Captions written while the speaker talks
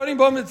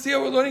learning Bava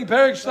metziah. We're learning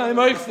Perek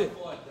Shnayim Eichsin.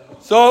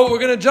 So we're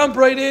going to jump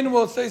right in.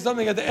 We'll say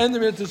something at the end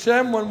of it to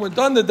Shem when we're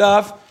done the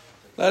daf.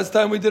 Last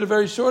time we did a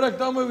very short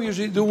akdama. We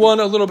usually do one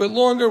a little bit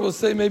longer. We'll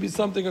say maybe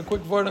something, a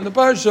quick word on the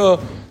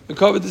parsha. We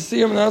covered the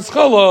siyam and the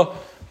haskalah,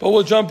 but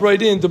we'll jump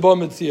right into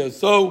Bava metziah.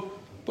 So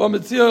Bava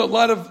metziah, a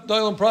lot of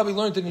Dayalim probably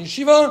learned in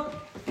yeshiva.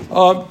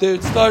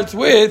 It starts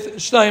with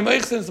Shnayim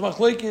Eichsin.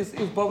 Machlekes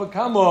is Bava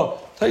Kama.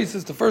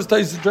 Tallis, the first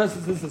Tallis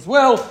addresses this as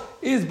well.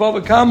 Is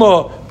Bava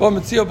Kama, Bava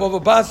metziah,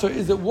 Bava Basar?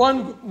 Is it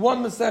one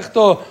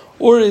Masechta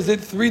or is it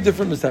three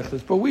different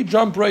Masechtas? But we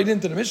jump right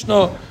into the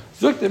Mishnah.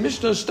 Zuk the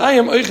Mishnah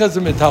Shtayim Eichaz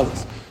and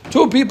Tallis.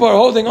 Two people are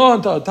holding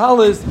on to a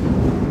Tallis.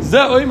 Ze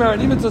Omer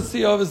Ani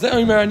Metziah, Ze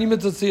Omer Ani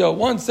Metziah.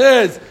 One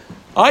says,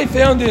 "I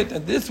found it,"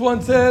 and this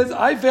one says,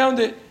 "I found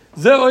it."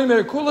 Ze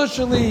Omer Kula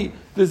Shali.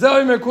 The Ze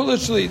Omer Kula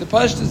Shali. The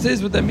Pashto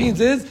says what that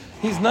means is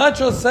he's not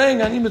just saying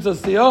Ani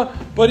Metziah,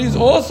 but he's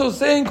also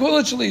saying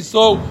Kula Shali.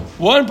 So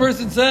one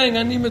person saying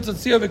Ani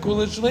Metziah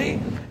v'Kula Shali,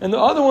 and the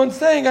other one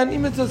saying Ani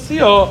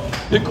Metziah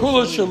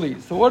v'Kula Shali.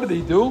 So what do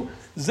they do?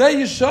 Ze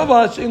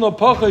Yeshava she'en lo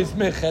pachas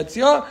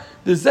mechetzia.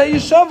 The Ze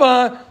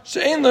Yeshava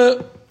she'en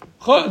lo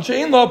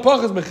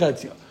pachas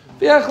mechetzia.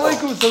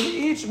 V'yachleiku. So they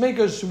each make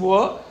a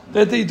shvua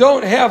that they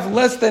don't have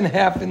less than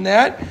half in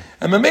that,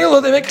 and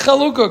Mamela they make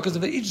chalukah because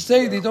if they each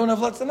say they don't have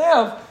less than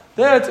half,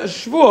 that's a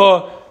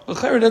shvua.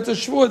 That's a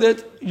shvua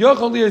that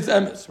yachali is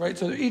emes, right?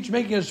 So they're each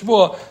making a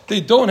shvua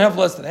they don't have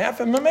less than half,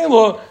 and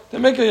Mamela they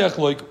make a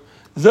yachleiku.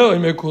 Let's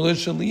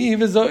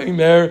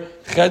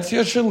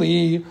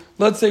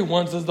say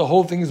one says the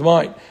whole thing is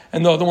mine,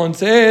 and the other one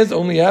says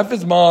only half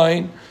is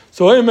mine.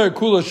 So the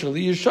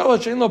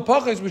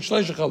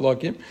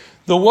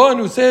one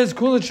who says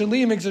kula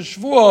shali makes a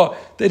shvua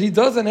that he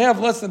doesn't have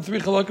less than 3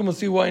 chalakim. We'll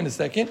see why in a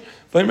second.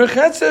 He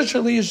makes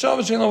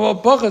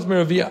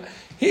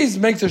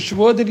a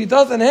shvua that he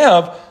doesn't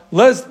have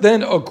less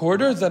than a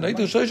quarter. So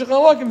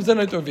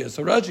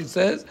Rashi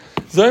says,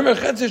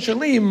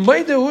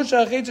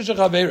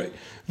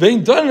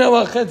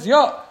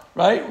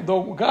 right?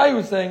 The guy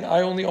who's saying,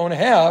 I only own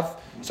half,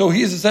 so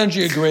he's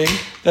essentially agreeing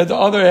that the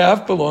other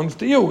half belongs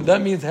to you.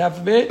 That means half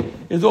of it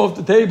is off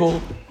the table,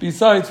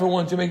 besides for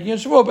once you're making a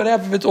shvua, but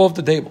half of it's off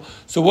the table.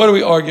 So what are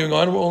we arguing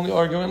on? We're only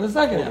arguing on the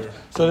second half.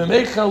 So they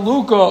make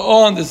chalukah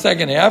on the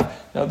second half.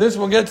 Now this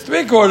one gets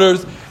 3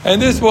 quarters,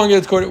 and this one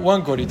gets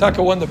 1 quarter.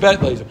 Taka won the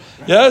bet later.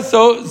 Yeah,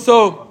 so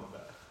Zuk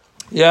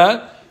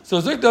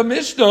the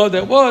Mishnah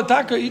that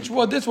Taka each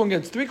one, this one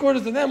gets 3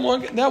 quarters, and that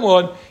one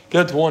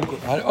gets 1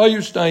 quarter. Are you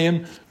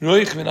shtayim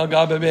roich min al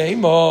gabe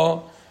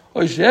beima? So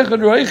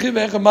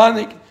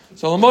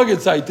Lamar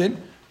gets cited.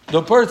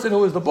 The person who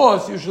was the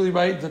boss, usually,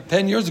 right,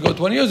 10 years ago,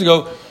 20 years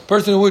ago,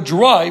 person who would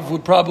drive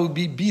would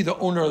probably be the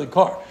owner of the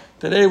car.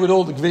 Today, with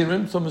all the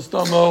gvirim, some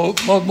Mustamo,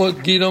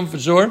 Gidam for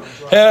sure,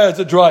 has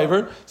a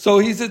driver, so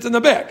he sits in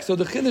the back. So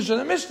the Chiddush of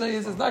the Mishnah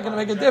is it's not going to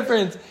make a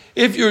difference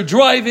if you're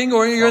driving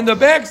or you're in the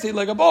back seat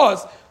like a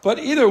boss. But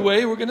either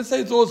way, we're going to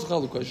say it's also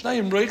chalukah.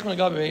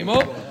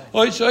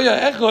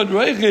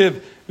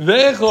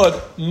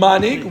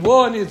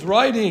 One is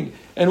riding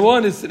and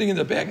one is sitting in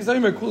the back. So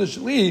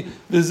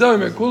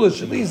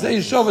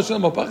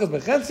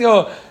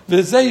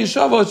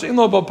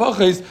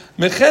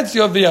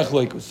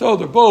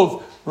they're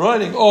both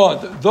running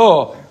on the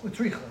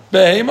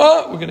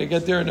behema. We're going to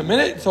get there in a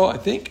minute, so I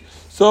think.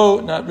 So,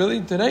 not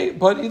really today,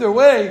 but either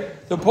way,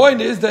 the point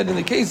is that in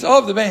the case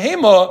of the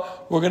behema,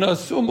 we're going to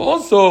assume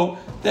also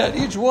that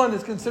each one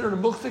is considered a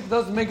muksik. It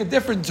doesn't make a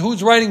difference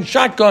who's riding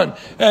shotgun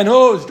and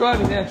who's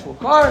driving the actual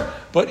car,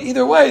 but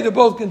either way, they're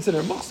both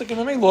considered muksik and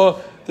Mamela.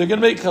 They're going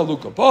to make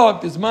chalukah.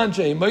 But bisman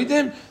she'hem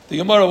maidim, the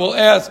Gemara will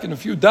ask in a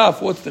few daf,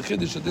 what's the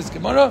chiddush of this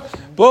Gemara?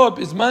 But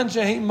bisman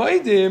she'hem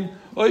maidim,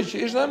 then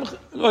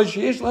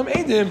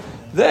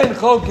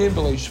chalkim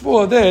b'lei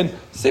shvua. Then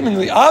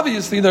seemingly,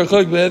 obviously, they're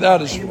chalk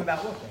without a shvua.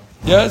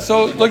 Yeah.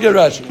 So look at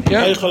Rashi.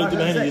 Yeah. You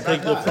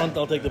take the front,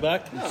 I'll take the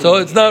back. So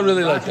it's not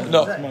really like that.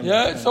 No.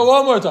 Yeah. So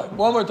one more time.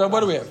 What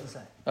do we have?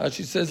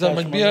 She says, "Yeah."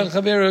 So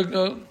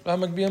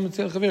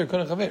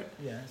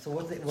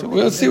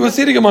we'll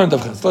see the Gemara in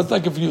Davchas. Let's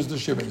not confuse the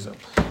shipping zone.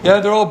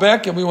 Yeah, they're all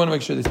back, and we want to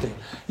make sure they stay.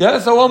 Yeah.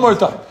 So one more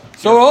time.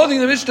 So we're holding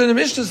the Mishnah. The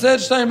Mishnah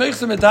said, "Shtayim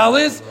meichsim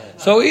Tallis."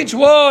 So each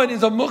one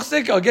is a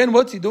muksik. Again,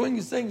 what's he doing?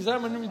 He's saying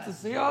Zarman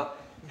Mitzvah,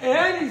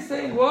 and he's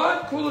saying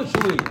what? Kula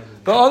Shali.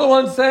 The other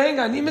one's saying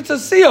Ani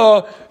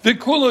Mitzvah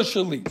v'Kula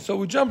Shali. So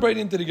we jump right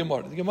into the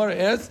Gemara. The Gemara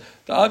asks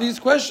the obvious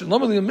question: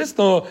 Lama li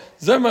misno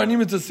Zarman Ani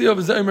Mitzvah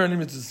v'Zarman Ani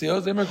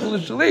Mitzvah Zarman Kula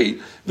Shali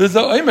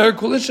v'Zarman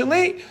Kula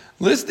Shali.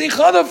 Listening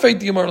Chada Feit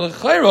the Gemara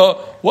L'Chayra.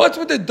 What's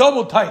with the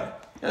double title?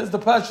 As the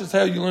Pashas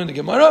how you learn the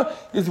Gemara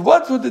is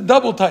what's with the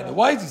double title?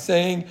 Why is he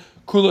saying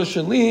Kula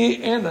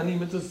Shali and Ani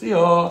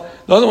Mitzvah?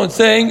 The other one's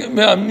saying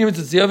Ani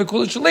Mitzvah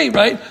v'Kula Shali,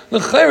 right?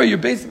 L'Chayra, you're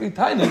basically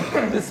tithing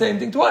the same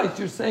thing twice.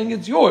 You're saying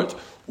it's yours.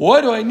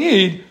 Why do I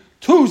need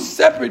two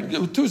separate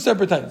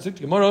titles?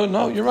 Gemara,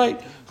 no, you're right.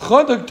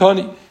 Chadak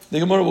Tani. The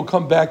Gemara will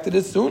come back to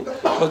this soon.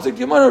 But the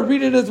Gemara,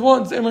 read it as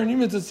once. Faith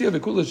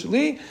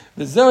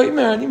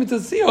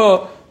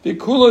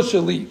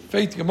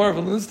Gemara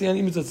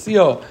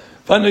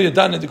Why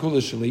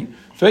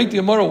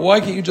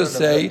can't you just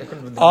say,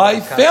 I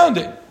found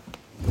it?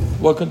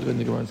 What couldn't have been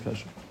the Gemara's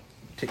question?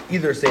 To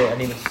either say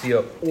ani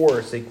metziah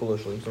or say kula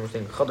shali. So we're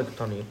saying chadak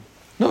tani.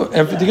 No,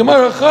 and for the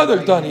Gemara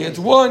chadak tani, it's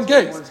one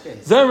case.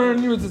 They're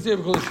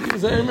both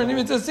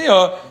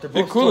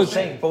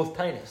saying both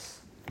tainis.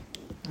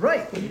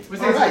 Right.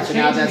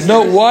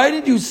 No, why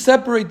did you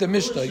separate the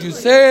Mishnah? You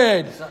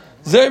said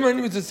Zaymer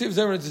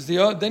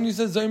Nimitziah, then you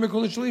said Zaymer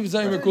Kula Shaliv,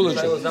 Zaymer Kula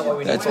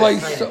Shaliv. That's why,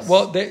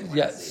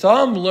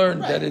 some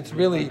learned that it's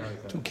really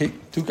two. I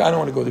don't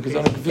want to go there because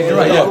I don't confuse it.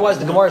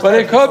 Right, but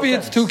it could be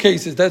it's two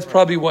cases. That's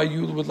probably why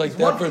you would like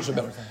that version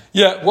better.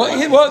 Yeah,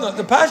 no,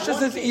 the Pasha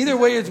says either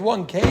way it's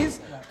one case,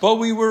 but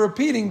we were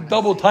repeating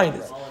double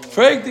tainis.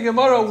 Frag the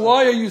Gemara,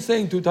 why are you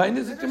saying two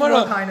tainis? The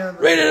Gemara,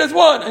 read it as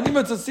one. And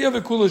Nimitziah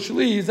v'Kula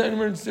Shaliv,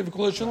 Zaymer Nimitziah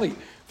v'Kula Shaliv.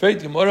 Frag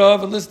the Gemara,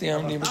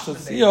 v'Listiam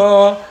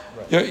Nimitziah.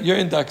 You're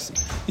in Daxi.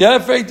 Yeah,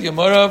 Frag the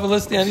Gemara,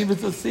 v'Listiam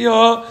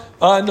Nimitziah.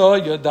 No,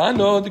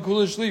 Yadano, the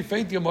Kula Shaliv.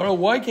 Frag the Gemara,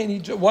 why can't you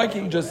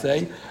just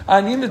say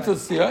Ani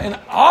Mitziah? And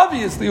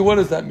obviously, what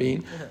does that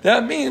mean?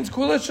 That means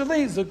Kula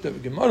Shaliv. Look at the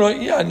Gemara,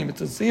 yeah, Ani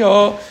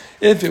Mitziah.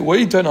 If it were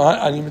Ani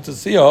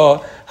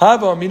Mitziah,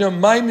 have Amina,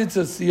 my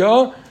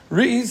Mitziah.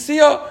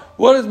 Re'isiyah.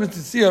 What does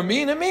metziah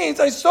mean? It means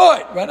I saw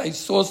it, right? I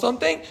saw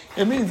something.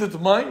 It means it's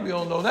mine. We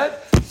all know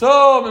that.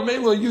 So,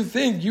 you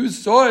think you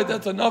saw it,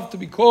 that's enough to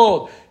be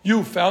called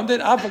you found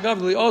it.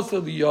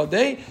 Also the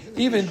yodei,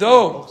 even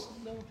though.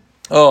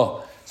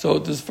 So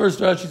this first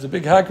Rashi is a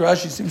big hack.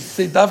 Rashi seems to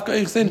say dafka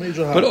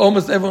eichsin, but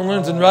almost everyone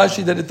learns in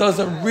Rashi that it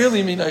doesn't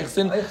really mean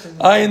eichsin.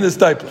 In the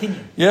stipler.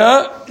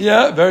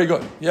 Yeah, very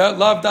good. Yeah,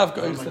 lav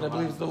dafka eichsin. I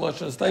believe it's the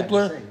lashon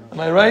stipler. Am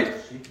I right?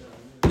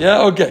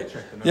 Yeah, okay.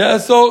 Yeah,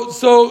 so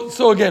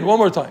again, one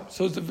more time.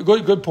 So it's a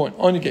good point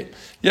on your game.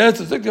 Yeah,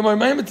 so Zuk Gemara,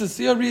 my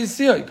metziah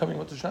re'isiyah. You coming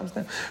with the shams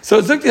now?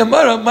 So Zuk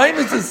Gemara, my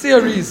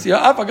metziah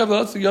re'isiyah. Afagav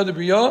l'atzu yad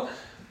b'riyah.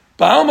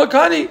 Ba'al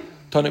makani.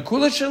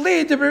 Tanakula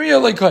shali debriya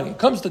leikani.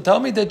 Comes to tell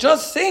me that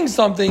just saying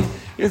something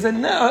is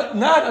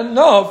not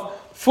enough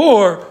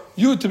for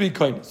you to be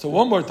kind. So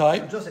one more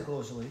time.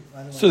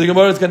 So the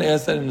Gemara is going to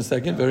ask that in a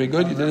second. Very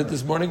good. You did it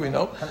this morning. We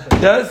know.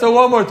 Yeah. So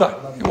one more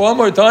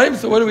time.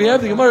 So what do we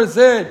have? The Gemara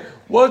said,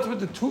 what's with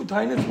the two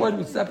tainis? Why do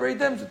we separate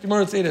them? So the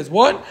Gemara said as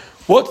one.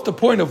 What's the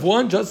point of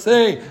one? Just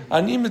say,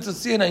 Ani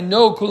Mitziah, and I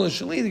know Kula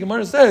Shali. The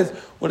Gemara says,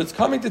 what it's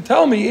coming to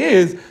tell me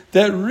is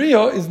that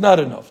Riyah is not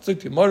enough. So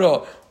the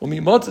Gemara,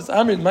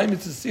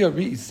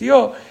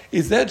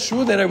 is that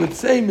true that I would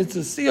say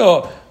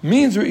Mitziah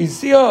means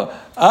Re'isiyah?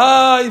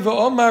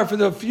 Omar, for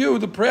the few,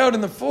 the proud,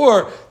 and the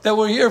four that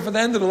were here for the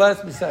end of the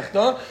last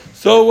Masechta.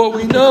 So what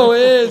we know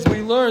is,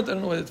 we learned, I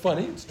don't know, it's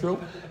funny, it's true.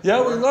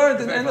 Yeah, we learned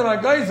at the end of our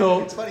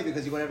Geisel. It's funny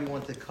because you want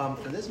everyone to come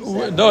for this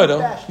Masechta.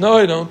 No,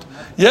 I don't.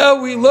 Yeah,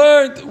 we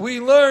learned.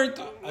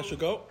 I should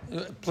go?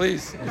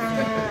 Please.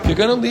 If you're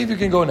going to leave, you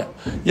can go now.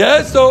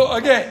 Yeah, so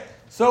again.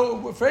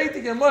 So, afraid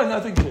to Gemara,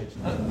 nothing changed.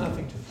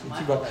 Nothing changed.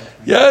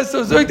 Yeah,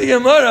 so Zuk the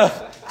Gemara.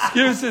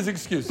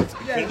 Excuses.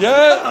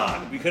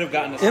 Yeah. We could have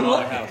gotten a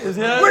smaller house.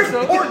 Where's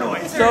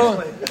Portnoy?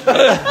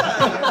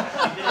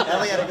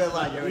 Ellie had a good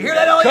line. You hear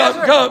that, Ellie?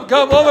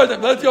 Come, one more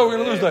time. Let's go. We're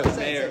going to lose that.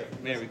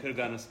 Mayor, we could have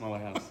gotten a smaller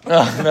house.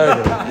 Very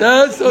good.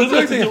 Yeah, so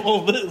Zuk the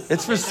Gemara.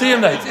 It's for Siyam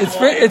nights. It's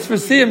for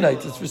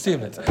Siyam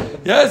nights.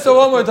 Yeah, so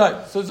one more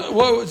time. So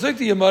Zuk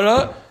the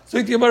Gemara.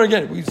 Zuk the Gemara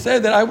again. We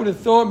said that I would have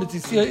thought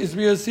Mitziah is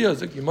Re'isiyah. Zuk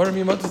the Gemara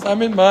mimatas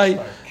amin my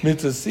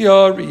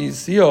Mitziah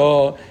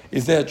Re'isiyah.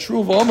 Is that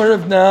true? V'omer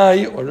of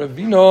Nai or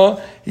Ravina?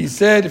 He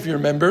said, if you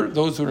remember,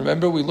 those who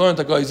remember, we learned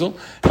the Geisel,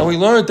 and we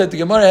learned that the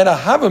Gemara had a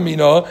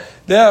Havamina.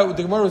 That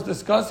the Gemara was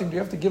discussing. Do you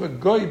have to give a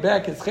goy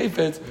back his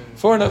chayfetz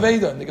for an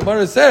aveda? And the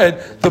Gemara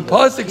said, the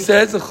pasuk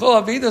says,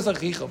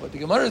 but the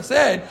Gemara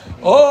said,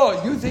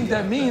 you think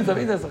that means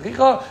aveda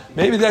sachicha?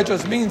 Maybe that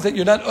just means that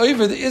you're not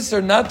over the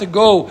isser not to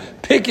go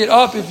pick it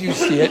up if you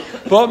see it.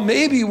 But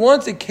maybe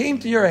once it came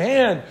to your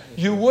hand,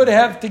 you would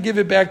have to give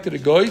it back to the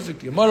goys. The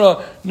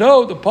Gemara,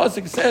 no, the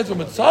pasuk says,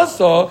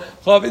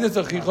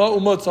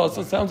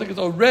 sounds like it's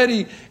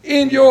already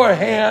in your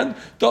hand.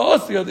 We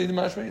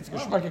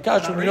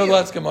know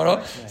that's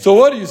Gemara. So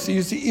what do you see?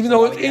 You see, even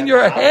though it's in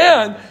your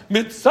hand,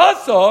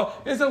 mitzasa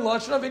is a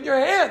lashon of in your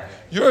hand.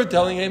 You're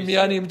telling him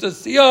miyanim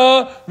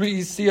tzasiyah,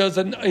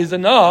 re'isiyah is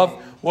enough.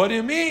 What do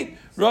you mean?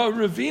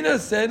 Ravina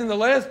said in the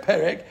last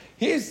perek,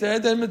 he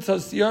said that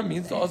mitzasiyah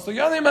means also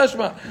yadei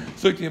mashma.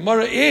 So the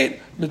Gemara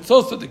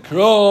mitzasa the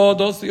kro,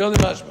 also yadei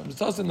mashma.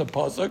 Mitzasa in the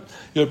pasuk.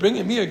 You're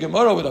bringing me a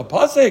Gemara with a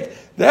pasuk.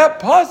 That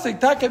pasuk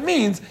taka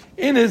means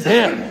in his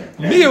hand.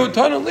 Miu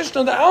tana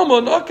lishna the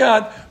alma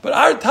nokat. But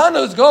our tana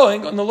is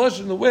going on the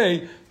lashon the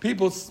way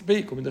people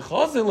speak. And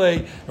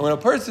when a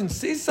person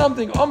sees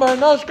something, Omar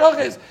nash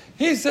kaches,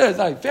 he says,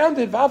 I found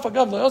it.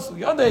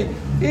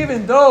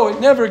 Even though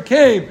it never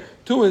came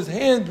to his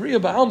hand, Bria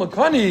Ba'al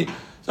Makani.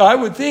 So I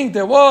would think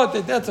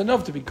that that's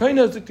enough to be kind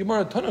of the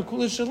Gemara Tana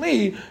Kula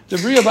Shali, the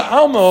Bria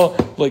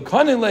Ba'alma like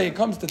Kanile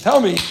comes to tell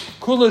me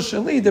kula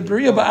shali the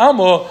bria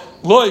ba'alma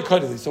loy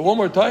kadili. So one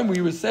more time,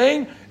 we were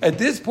saying at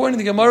this point in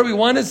the Gemara, we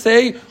want to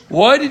say,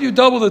 why did you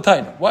double the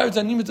taina? Why was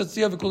ani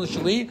metziah v'kula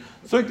shali?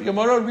 So the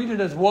Gemara read it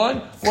as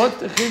one. What's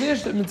the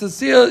chiddush? That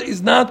metziah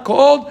is not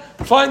called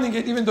finding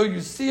it, even though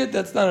you see it.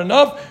 That's not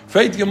enough.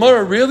 For the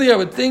Gemara, really, I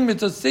would think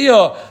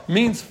metziah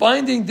means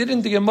finding.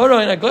 Didn't the Gemara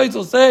and Agais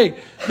will say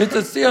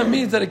metziah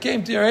means that it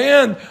came to your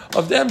hand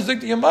of them? So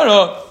the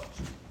Gemara,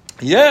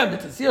 yeah,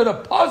 metziah the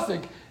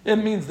pasuk. It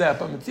means that,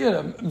 but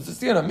metziah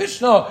the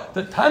mishna,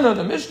 the Tana,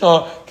 the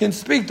Mishnah can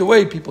speak the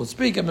way people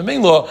speak. And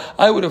Memela,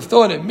 I would have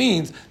thought it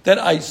means that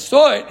I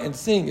saw it and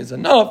seeing is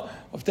enough.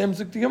 Of them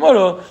the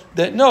Gemara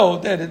that no,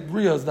 that it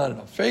real is not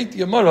enough. Faith the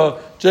Gemara,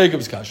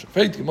 Jacob's kasha.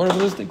 Faith the Gemara,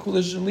 listening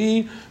kula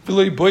shali,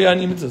 v'lo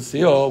boyani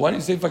mitzasio. Why don't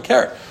you say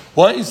fakir?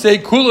 Why don't you say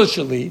kula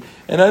shali?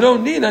 And I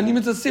don't need ani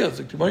mitzasio.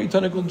 So Gemara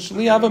itana kula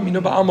shali hava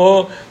mina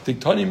ba'amo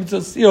tiktani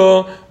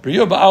mitzasio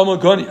brio ba'alma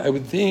goni. I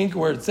would think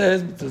where it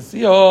says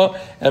mitzasio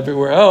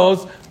everywhere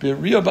else,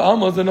 brio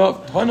ba'alma is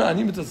enough. Tana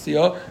ani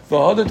mitzasio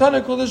v'hadar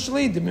tana kula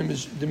shali. The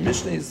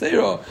mishna is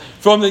zero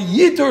from the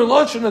yitur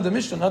lashon of the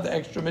Mishnah, not the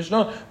extra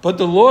Mishnah, but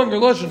the longer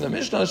lashon of the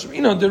Mishnah.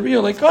 Shemina the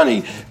real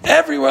lekani.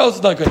 Everywhere else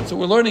is not good. So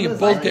we're learning in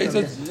both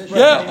cases.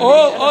 Yeah,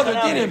 all other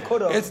dinim.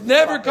 It's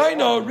never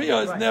kaino. Ria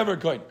is never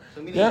kaino.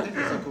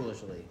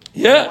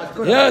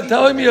 Yeah.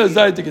 Telling me a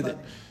zayt to get it.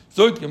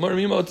 So the Gemara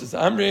mimotzes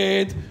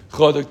amrit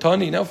chodok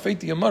tani. Now faith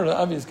the Gemara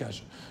obvious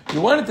kasha. You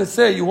wanted to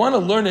say, you want to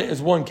learn it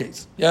as one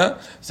case. Yeah?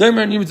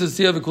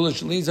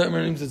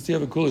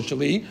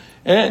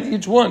 And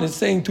each one is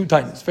saying two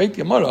times. Fake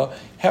Gemara,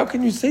 how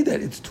can you say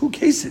that? It's two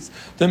cases.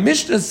 The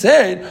Mishnah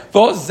said,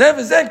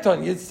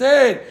 it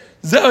said,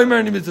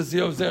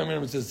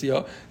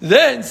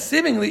 then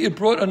seemingly it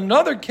brought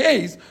another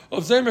case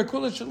of Zemer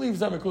Kula Shali,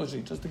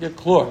 just to get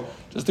clear.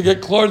 Just to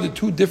get clear, the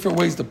two different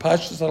ways the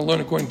Pashas how to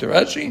learn according to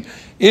Rashi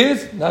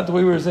is, not the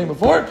way we were saying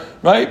before,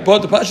 right? But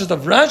the Pashas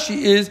of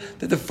Rashi is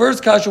that the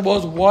first kasha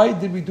was, why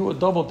did we do a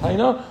double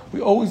taina?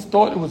 We always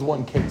thought it was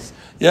one case.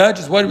 Yeah,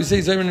 just why do we say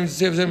Zemer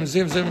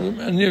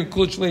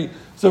Kula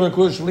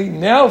Shali?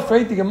 Now,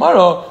 faith the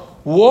Gemara,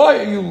 why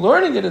are you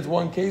learning it as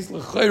one case?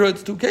 L'chayra,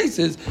 it's two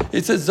cases.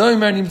 It says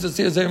Zaymer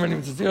Nimtzasiyah, Zaymer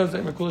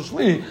Kula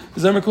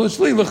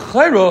Shli.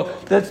 L'chayra,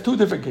 that's two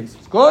different cases.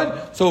 Good?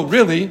 So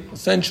really,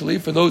 essentially,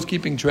 for those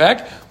keeping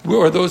track,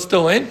 or those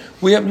still in,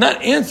 we have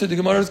not answered the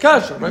Gemara's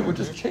kasha, right? We're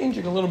just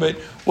changing a little bit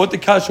what the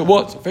kasha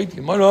was. So faith the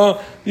Gemara,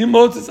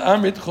 B'motzes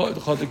Amrit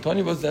Chodik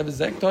Tani was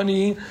Zek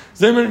Tani,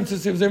 Zaymer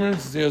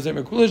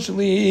Kula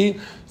Shli.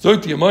 So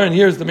the Gemara, and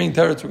here's the main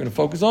teretz we're going to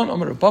focus on.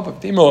 Amar Papa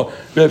Timo,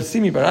 Reb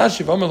Simi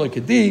Barashi, Amar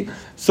Lekedi.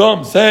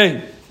 Some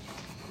say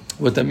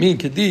what the mean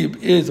Kedib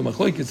is a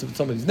machlokes of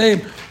somebody's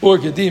name, or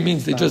Kedib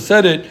means they just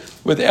said it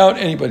without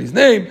anybody's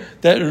name.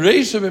 That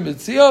Reisha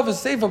b'metziah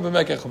v'seifa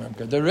b'mekach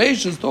memkar. The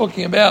Reisha is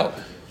talking about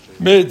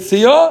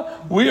metziah,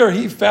 where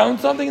he found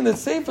something, and the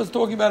seifa is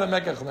talking about a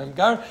mekach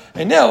memkar.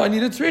 And now I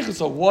need a tzricha.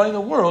 So why in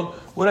the world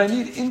would I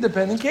need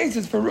independent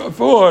cases for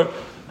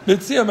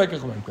metziah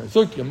mekach memkar?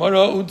 So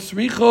Gemara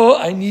utzricha,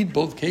 I need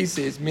both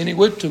cases, meaning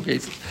with two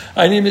cases.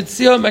 I need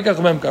metziah mekach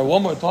memkar.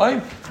 One more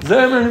time.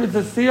 Zemer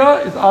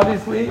metziah is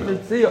obviously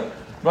metziah,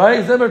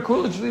 right? Zemer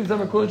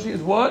kulachi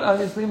is what?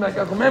 Obviously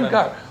mekach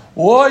memkar.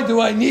 Why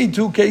do I need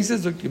two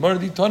cases? Gemara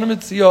ditana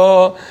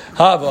metziah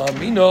hava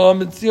amina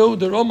metziah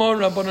deroma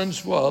rabbanan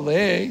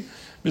shvalei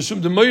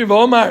mishum demoyer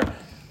v'omar,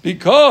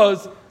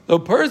 because the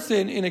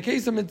person, in a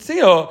case of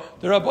metziah,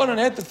 the Rabbanan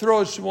had to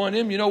throw a shua on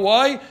him. You know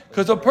why?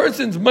 Because a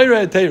person's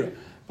meira etera. I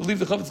believe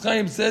the Chavetz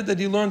Chaim said that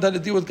he learned how to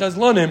deal with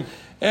Kazlanim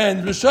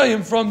and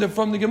Rishayim from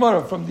the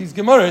Gemara, from these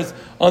Gemaras,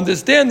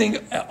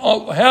 understanding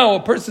how a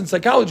person's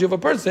psychology of a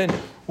person,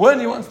 when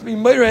he wants to be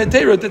meira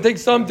etera, to take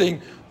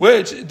something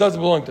which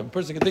doesn't belong to him. A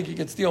person can think he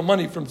could steal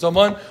money from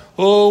someone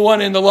who won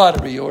in the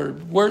lottery, or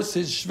worse,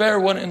 his shver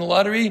won in the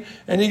lottery,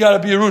 and he got to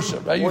be a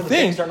Yerusha, right? Or the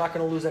banks are not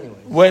going to lose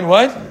anyways. When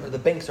what? Or the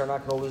banks are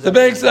not going to lose. The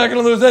banks are not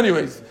going to lose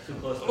anyways.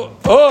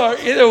 Or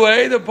either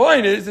way, the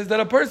point is that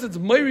a person's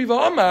Meiri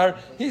v'Amar,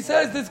 he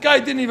says this guy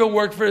didn't even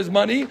work for his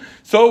money,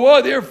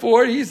 so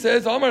therefore he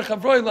says Amar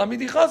Chavroi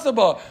Lamidi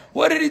Chasaba.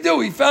 What did he do?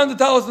 He found the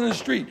Tallis in the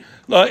street.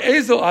 Let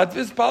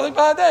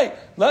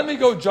me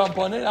go jump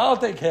on it. I'll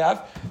take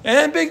half.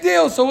 And big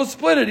deal. So we'll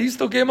split it. He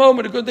still came home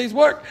with a good day's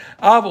work. This is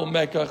a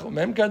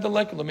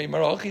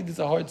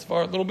hard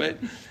svar a little bit.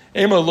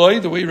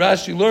 The way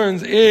Rashi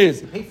learns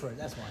is... Pay for it,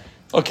 that's why.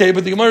 Okay,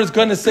 but the Gemara is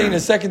going to say in a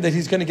second that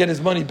he's going to get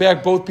his money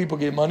back. Both people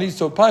get money.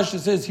 So Pasha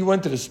says he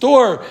went to the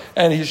store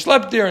and he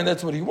slept there and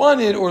that's what he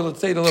wanted. Or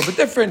let's say it a little bit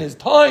different. His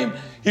time,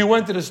 he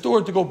went to the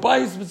store to go buy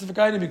a specific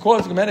item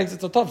because of headaches.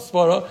 It's a tough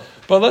svara.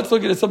 But let's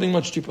look at it something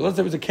much cheaper. Let's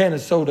say it was a can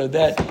of soda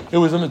that it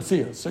was a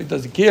metziah. So he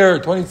doesn't care,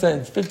 20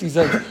 cents, 50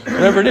 cents,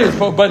 whatever it is.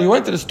 But he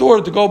went to the store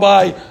to go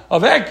buy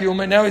a vacuum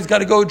and now he's got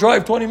to go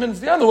drive 20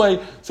 minutes the other way.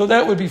 So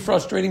that would be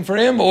frustrating for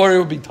him or it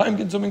would be time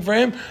consuming for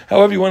him.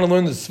 However you want to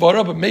learn the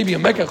svara, but maybe a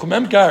mekach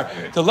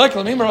memkar. To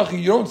lekal mimarachi,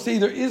 you don't say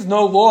there is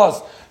no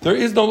loss. There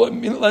is no,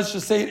 let's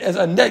just say it as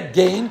a net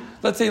gain.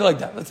 Let's say it like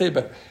that. Let's say it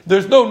better.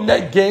 There's no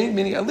net gain,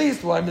 meaning at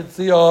least, well,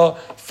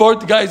 for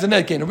the guy is a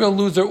net gain, a real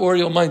loser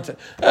Oriole mindset.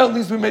 At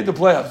least we made the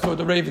playoffs, or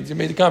the Ravens, you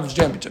made the conference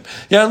championship.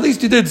 Yeah, at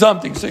least you did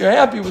something, so you're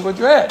happy with what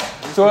you had.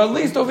 So at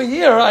least over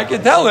here, I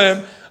could tell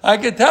him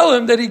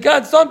that he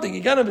got something.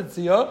 He got a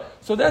metziah.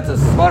 So that's a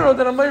svara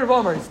that I'm Meir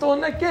V'Amar. He's still a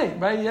net gain,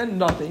 right? He had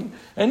nothing.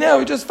 And now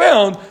he just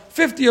found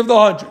 50 of the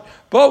 100.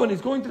 But when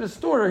he's going to the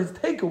store, his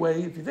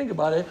takeaway, if you think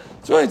about it,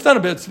 so it's not a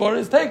bit svara,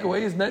 his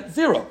takeaway is net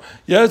 0.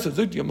 Yeah, so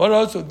Zuk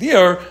Gemara, so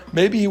there,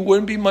 maybe he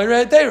wouldn't be Meir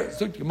HaTeira.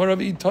 Zuk Gemara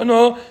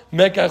v'itano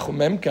mekach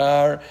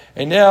u'memkar.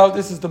 And now,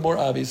 this is the more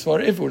obvious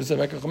svara. If it were to say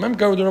mekach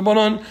u'memkar, with the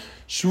Rabbanon,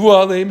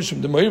 Shua aleim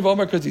shum the Meir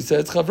V'Amar, because he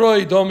says,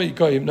 Chavroi domi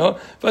yikayimna,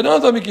 v'anon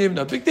domi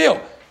yikayimna. Big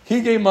deal. He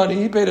gave money,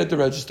 he paid at the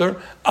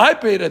register. I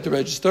paid at the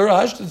register.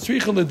 Hashta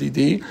tzricha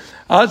l'didi.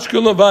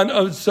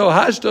 So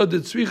hashta the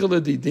tzricha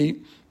l'didi.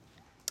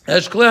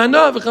 Let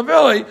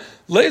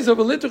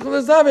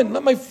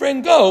my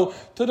friend go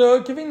to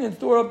the convenience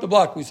store up the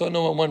block. We saw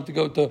no one wanted to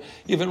go to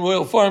even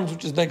Royal Farms,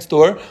 which is next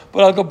door.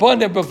 But I'll go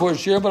upon him before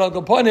shir. But I'll go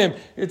upon him.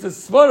 It's a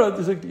svara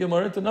to say the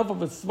Gemara. It's enough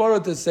of a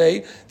svara to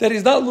say that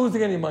he's not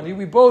losing any money.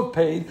 We both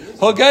paid.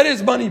 He'll get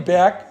his money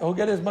back. As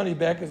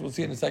we'll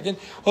see in a second.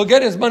 He'll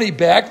get his money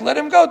back. Let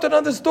him go to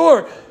another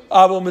store.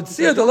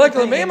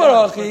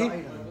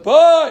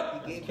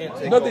 But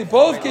they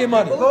both gave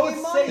money.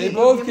 They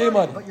both gave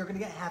money. But you're going to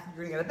get half.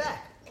 You're going to get it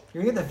back.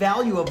 You're going to get the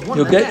value of one.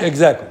 You'll get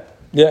exactly.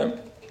 Yeah.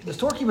 The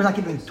storekeeper's not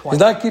keeping twice. He's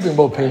not keeping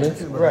both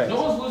payments. Right.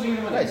 No one's losing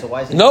any money. Right, so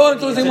why is it? No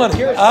one's losing money.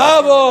 The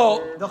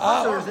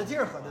chasser is the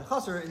tircha. The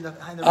chasser in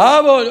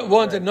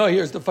the no,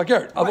 here's the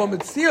fakir.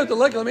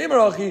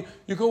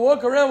 You can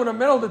walk around with a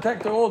metal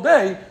detector all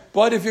day,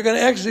 but if you're going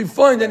to actually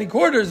find any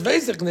quarters,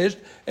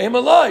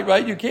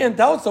 right? You can't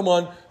tell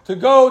someone to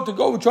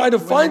go try to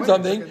find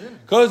something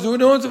because who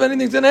knows if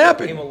anything's going to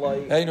happen.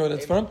 Yeah, you know what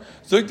that's from?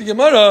 Zuk the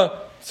Gemara,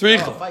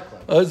 tzricha.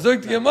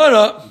 Zuk the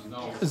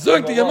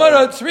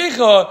Gemara,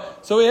 tzricha.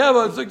 So we have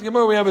a Zuk the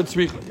Gemara, we have a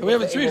tzricha. We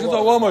have a tzricha,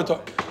 so one more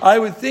time. I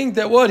would think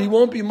that he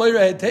won't be Meir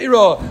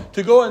HaTeira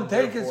to go and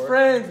take his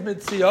friend's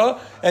metziah,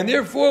 and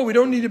therefore we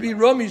don't need to be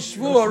Rami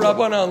Shvua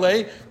Rabban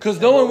Alei,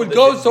 because no one would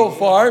go so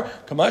far.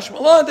 Kamash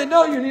Malan, they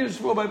know you need a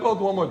Shvua by both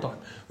one more time.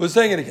 We're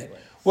saying it again.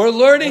 We're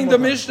learning the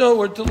Mishnah.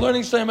 We're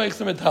learning Shnei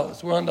Meichs and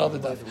Tallis. We're on the other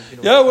daf.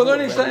 Yeah, we're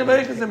learning Shnei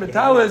Meichs and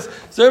Tallis.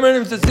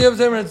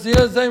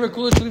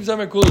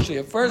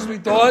 At first, we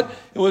thought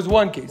it was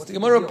one case. The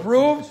Gemara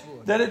proved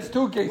that it's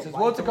two cases.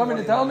 What's it coming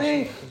to tell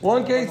me?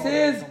 One case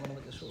is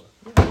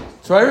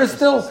Tzraira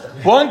still.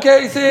 One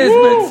case is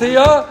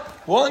Metziah.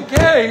 One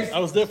case. I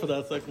was there for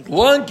that second.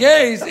 One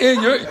case is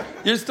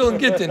you're still in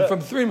Gittin from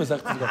 3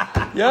 Masechtas ago.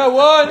 Yeah,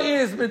 one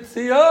is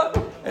Metziah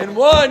and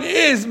one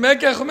is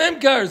Mekach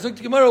Memkar. Zuk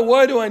the Gemara,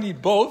 why do I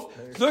need both?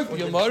 Zuk the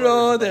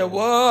Gemara, that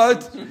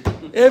what?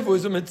 If it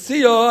was a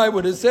Metziah, I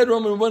would have said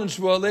Roman 1 and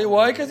Shvualei.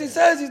 Why? Because he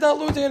says he's not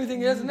losing anything.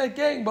 He has a net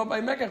gain. But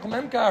by Mekach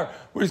Memkar,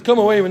 where he's come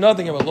away with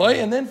nothing of a loy,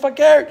 and then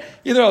Fakir.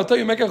 Either I'll tell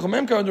you Mekach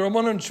Memkar or the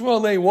Roman and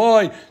Shvualei.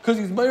 Why? Because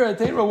he's Meir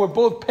HaTeira. We're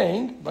both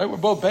paying. Right? We're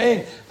both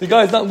paying. The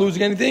guy's not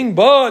losing anything.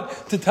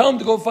 But to tell him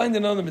to go find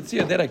another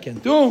Metziah, that I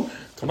can't do.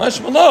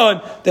 Kamash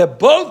Malon, that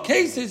both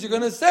cases you're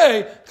going to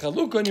say,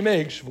 Chaluk on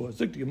Yimei Shvuah.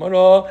 Zuk the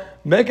Gemara,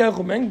 Mekach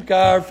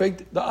Memkar,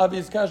 faked the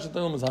obvious cash that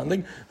the was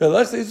handling.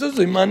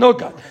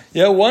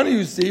 Yeah, why do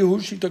you see who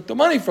she took the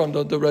money from,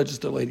 the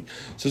register lady?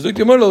 So Zuk the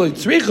Gemara,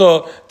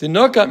 Tzricha, the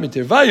Nokat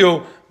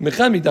Mitirvayu,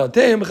 Mechan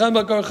Midatei, Mechan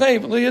Bakarchei,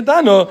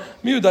 Liyadano,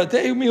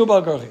 Miudatei, Miu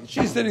Bakarchei.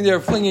 She's sitting there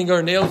flinging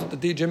her nails at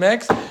the DJ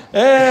Maxx,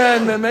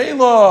 and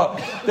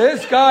Memela,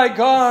 this guy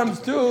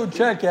comes to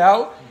check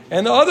out.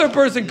 And the other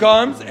person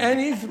comes and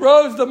he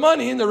throws the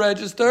money in the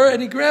register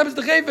and he grabs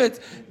the chayfetz.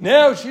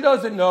 Now she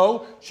doesn't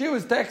know. She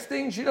was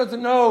texting. She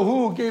doesn't know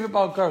who gave it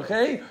Bal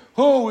Karchei,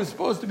 who was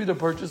supposed to be the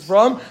purchase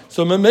from.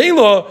 So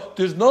Memela,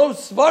 there's no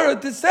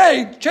svara to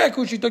say, check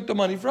who she took the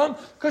money from,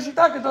 because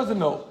Shitaka doesn't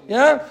know.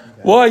 Yeah?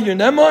 Why you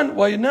Neman?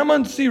 Why you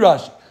Neman? See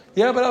Rashi.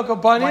 Yeah, but Al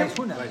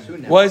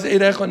Kapani. Why is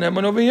it Echon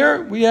Neman over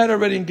here? We had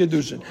already in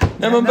Kedushin.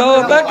 Neman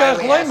Bala Bekach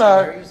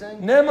Leimar.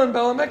 Neman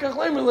Bala Bekach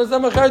Leimar.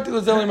 Lezamacharti,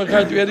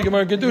 Lezamacharti. We had to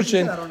Gemara in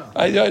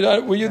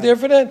Kedushin. Were you there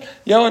for that?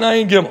 Yeah, and I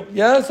in Gimel.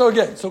 Yeah, so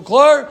again. So,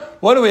 Clar,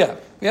 what do we have?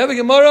 We have a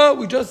Gemara.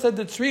 We just said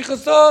the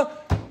Tzrichasa.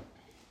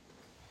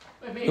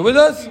 You with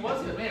us?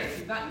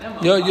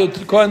 You're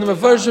calling them a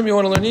version. You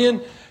want to learn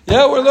Ian?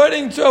 Yeah, we're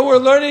learning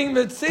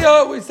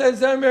Metziah. We said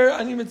Zemer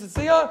Ani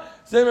Metziah.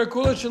 Zemer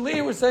Kula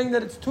Shali, we're saying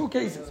that it's two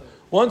cases.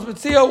 One's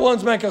Metziah,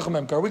 one's Mekach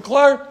Memkar. Are we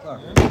clear?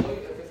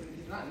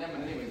 He's not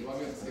Neman anyways. Why do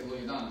we have to say Lo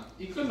Yadan?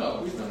 He could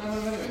know. He's not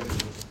Neman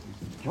anyways.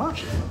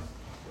 What?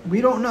 We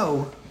don't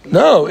know.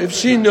 No, if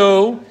she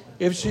knew,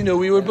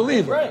 we would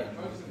believe her. Right.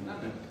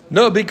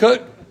 No, because...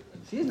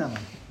 She's not.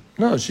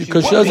 No,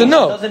 because she doesn't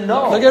know. Doesn't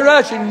know. Look at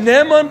Rashi.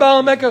 Neman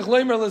Baal Mekach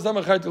Leimer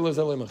Lezamacharti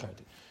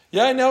Lezalemacharti.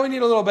 Yeah, now we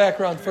need a little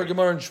background for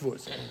Gemara and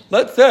Shavuos.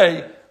 Let's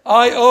say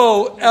I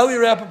owe Eli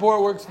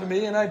Rappaport works for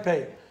me and I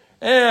pay.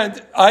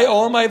 and I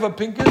owe him. I have a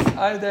pincus.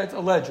 That's a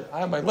ledger.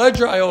 I have my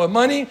ledger. I owe him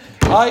money.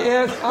 I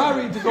ask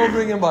Ari to go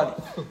bring him money.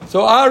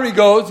 So Ari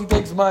goes. He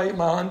takes my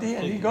handi,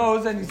 and he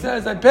goes and he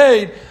says, I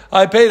paid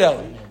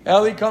Eli.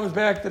 Eli comes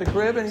back to the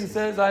crib and he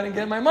says, I didn't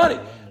get my money.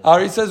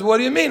 Ari says, what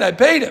do you mean? I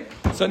paid him.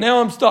 So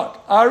now I'm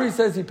stuck. Ari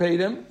says he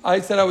paid him.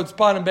 I said I would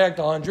spot him back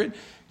to 100.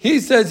 He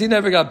says he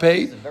never got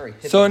paid.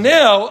 So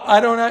now I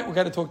don't have, we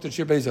got to talk to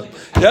Shir Bezel.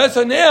 Yeah,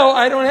 so now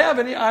I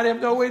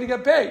have no way to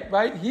get paid,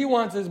 right? He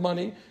wants his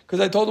money because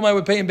I told him I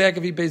would pay him back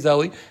if he pays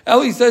Eli.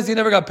 Eli says he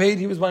never got paid.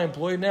 He was my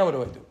employee. Now what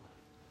do I do?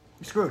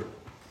 You're screwed.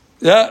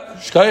 Yeah,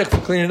 shkayach for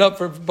cleaning up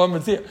for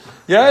metziah.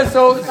 Yeah,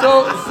 so what's the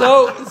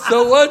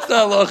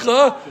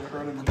halacha?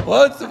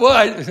 What's the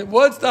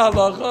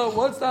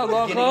halacha?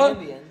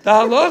 The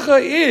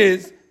halacha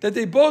is that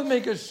they both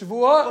make a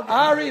shvuah.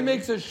 Ari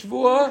makes a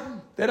shvuah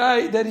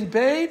that he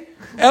paid.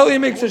 Eli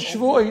makes a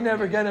shvuah he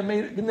never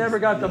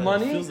got the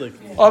money.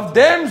 Of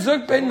them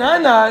zuk ben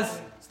nanes.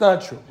 It's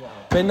not true.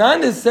 Ben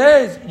nanes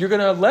says you're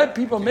going to let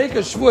people make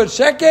a shvuah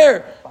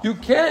sheker. You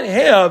can't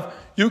have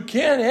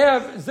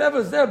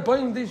Zev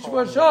buying the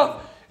shvuah.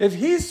 If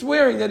he's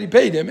swearing that he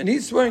paid him and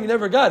he's swearing he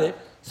never got it,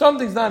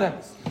 something's not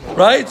happening,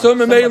 right? So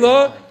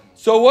Memela.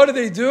 So what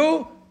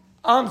do?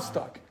 I'm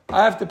stuck.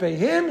 I have to pay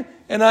him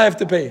and I have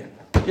to pay him.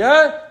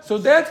 Yeah? So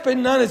that's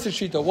Ben Nanes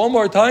Shita. One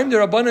more time,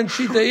 their abundant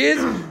Shita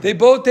is, they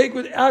both take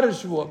without a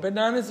Shvuah. Ben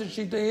Nanes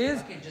Shita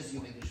is,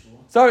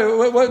 sorry,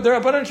 what their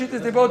abundant Shita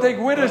is, they both take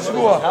with a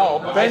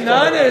Shvuah. Ben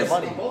Nanes,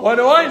 what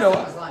do I know?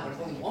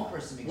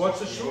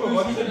 What's a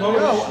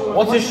shvuah?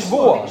 What's a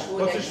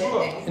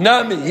shvuah?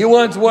 Not me. He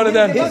wants one of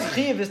them.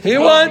 He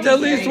wants at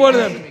least one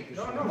of them.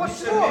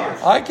 What's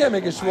shvuah? I can't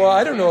make a Shvuah.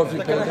 I don't know if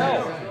you pay him.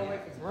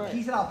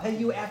 He said, I'll pay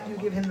you after you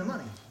give him the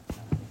money.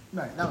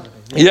 Right, that was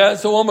okay. Yeah,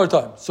 so one more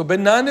time. So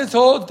Ben Nanes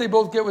holds, they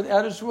both get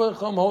without a Shvuah.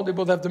 Chum hold, they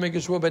both have to make a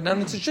Shvuah. Ben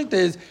Nanes Shita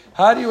is,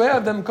 how do you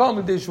have them come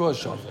with the Shvuah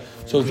Shav?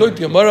 So look,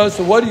 Gemara,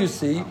 so what do you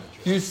see?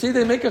 You see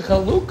they make a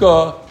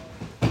Chalukah.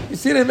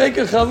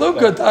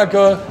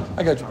 Taka.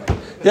 I got you back.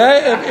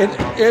 Yeah,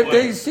 if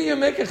they see you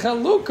make a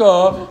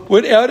chalukah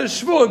without a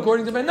shvuah,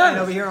 according to Ben Nanes.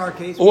 Over here in our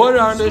case, or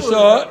on the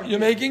shah, you're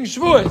making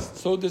shvuahs.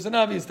 So there's an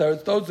obvious there.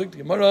 It's those like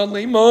Gemara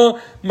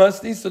lima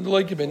masni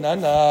sadloiki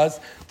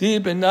benanas di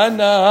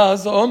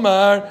benanas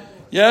omar.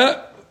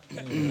 Yeah,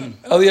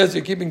 Elias,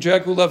 you're keeping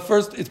track. Who left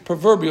first? It's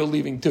proverbial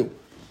leaving too.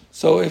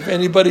 So if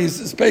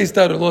anybody's spaced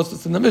out or lost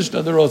us in the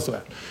Mishnah, they're also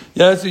out.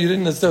 Yeah, so you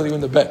didn't necessarily win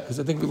the bet,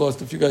 because I think we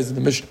lost a few guys in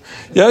the Mishnah.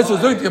 Yeah, so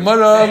Zuk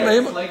Gemara.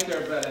 It's like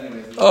their bet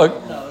anyways.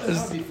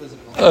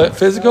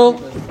 Physical?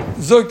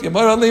 Zuk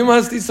Gemara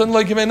Limasti son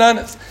like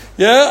Benanas.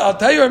 Yeah, I'll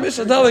tell you our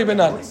Mishnah not like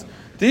Benanas.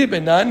 The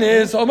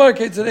Benanas, Omar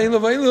Ketzadei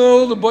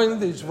Levailu, the boy in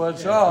the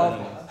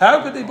Shvachav.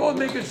 How could they both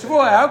make a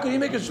shvuah? How could he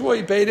make a shvuah?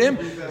 He paid him.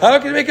 How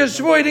could he make a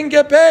shvuah? He didn't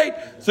get paid.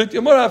 So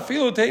the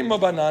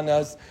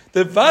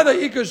father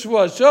ikar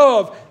shvuah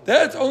shov.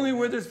 That's only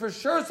where there's for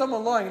sure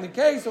someone lying. In the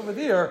case over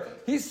there,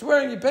 he's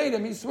swearing he paid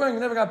him. He's swearing he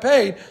never got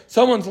paid.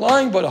 Someone's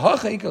lying. But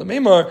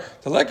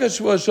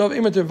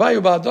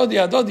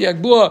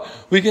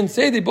we can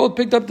say they both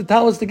picked up the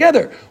Tallis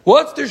together.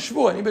 What's their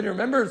shvuah? Anybody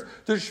remembers?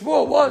 Their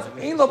shvuah was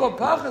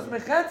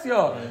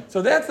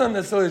so that's not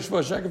necessarily a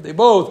shvuah shek if they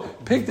both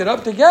picked it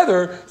up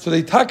together. So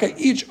they taka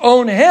each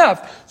own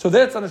half. So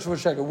that's not a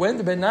shvuah sheker. When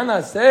the Ben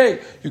Nanes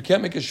say you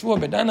can't make a shvuah,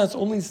 Ben Nanes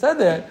only said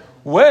that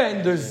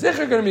when there's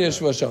zikr going to be a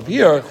shvuah shav.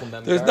 Here,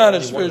 there's not a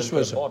shvuah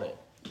shav.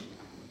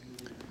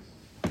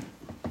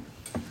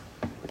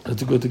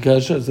 That's a good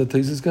kasha. Is that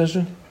Taisa's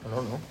kasha? I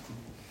don't know.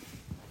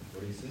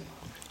 What do you see?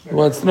 He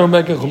wants to know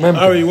Mecca Chumem.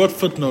 Ari, what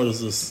footnote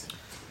is this?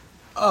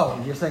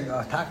 oh, you're saying,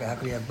 taka, how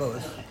could you have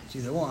both? It's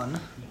either one.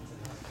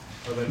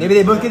 Maybe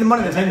they both get the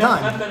money at the same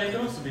time.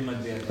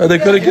 Or they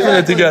could have given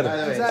it together.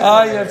 Exactly.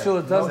 Ah, you have Shula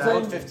About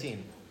Tavzin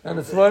 15. and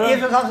the If Svara. it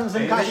comes from the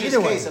same kind,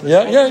 either way.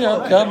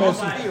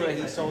 Yeah.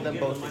 He sold them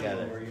both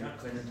together.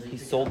 He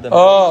sold them.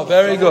 Oh,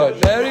 very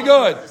good. Very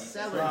good.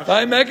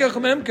 By Mecca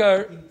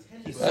Chumemkar.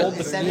 He sold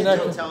the Send it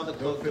to tell the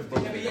cloak of both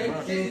of them.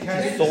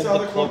 He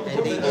sold the cloak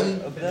And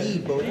they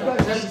need both. You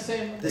guys have the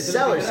same. The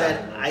seller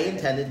said, I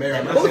intended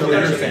them both of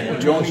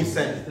them. You only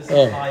sent.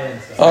 Oh,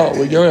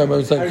 well, I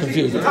was like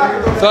confused.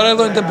 Thought I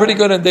learned them pretty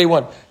good on day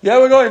one. Yeah,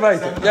 we're going right.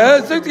 Yeah,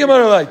 let's take the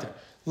Gemara right.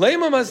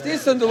 Lema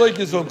masnis and the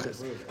loikis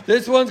sumchos.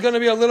 This one's going to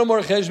be a little more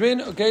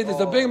cheshbin. Okay, there's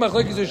a big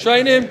machlokes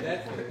u'shainim.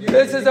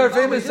 This is our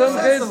famous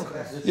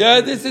sumchos.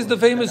 Yeah, this is the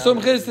famous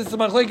sumchos. This is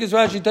machlokes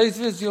Rashi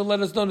Taisus. You'll let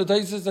us know the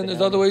Taisus, and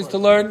there's other ways to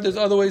learn. There's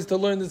other ways to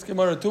learn this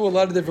Gemara too. A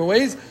lot of different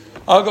ways.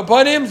 I'll go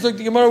upon him. So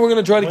the Gemara, we're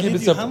going to try to keep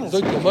it simple. So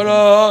the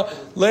Gemara,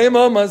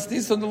 lema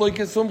masnis and the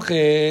loikis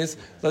sumchos.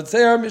 Let's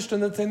say our Mishnah,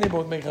 let's say they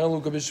both make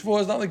halukah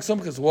b'shvuah. It's not like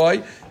sumchos.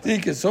 Why?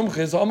 Because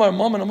sumchos. Amar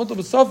mom and amutu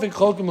b'safik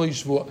chalkim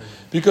l'yishvuah.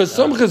 Because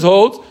sumchos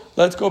holds.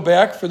 Let's go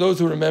back for those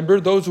who remember,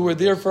 those who were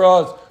there for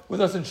us,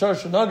 with us in Shar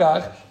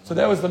Shanagach. So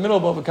that was the middle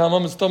of Bava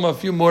Kama. Still a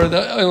few more. The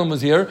Olam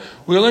was here.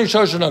 We learned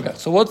Shar Shanagach.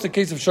 So what's the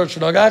case of Shar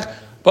Shanagach?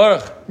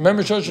 Baruch,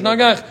 remember Shar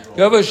Shanagach?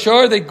 You have a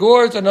shar, they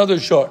gorge another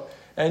shar.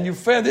 And you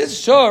found this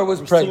shar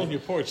was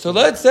pregnant. So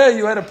let's say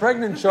you had a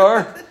pregnant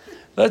shar,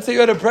 Let's say you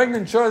had a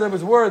pregnant shore that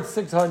was worth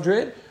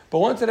 600, but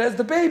once it has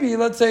the baby,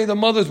 let's say the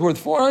mother's worth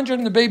 400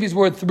 and the baby's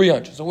worth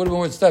 300, so it would have been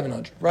worth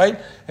 700, right?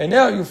 And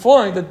now you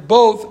find that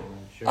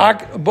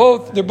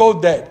they're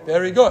both dead.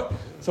 Very good.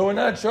 So we're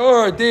not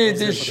sure, did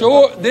this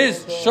shore,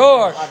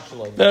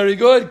 very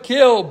good,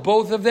 kill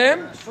both of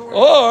them?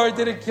 Or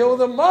did it kill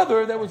the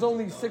mother that was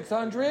only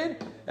 600?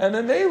 And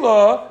then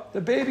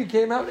the baby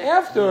came out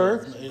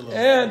after,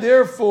 and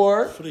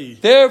therefore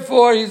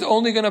he's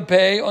only going to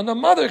pay on the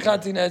mother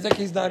chatinezek.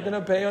 He's not going to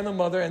pay on the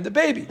mother and the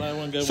baby.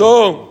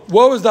 So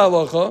what was the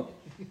halacha?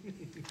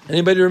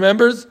 Anybody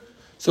remembers?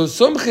 So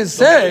sumchos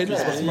said, the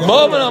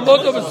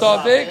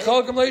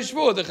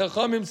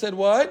Chachamim said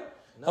what?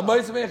 If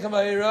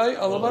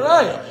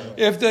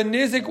the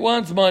nizik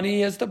wants money,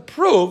 he has to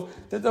prove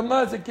that the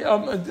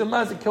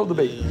mazik killed the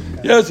baby.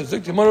 Yes,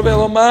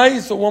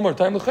 so one more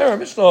time, the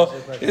mishna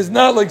is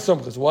not like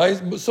sumchos. Why?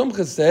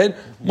 Sumchos said,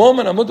 no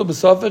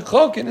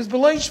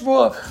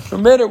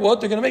matter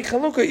what, they're going to make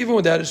chalukah even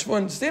without a shvua.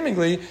 And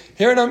seemingly,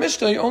 here in our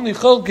mishnah, you only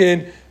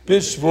chalkin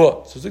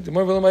b'shvua. So what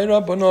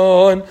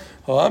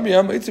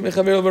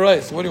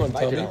do you want to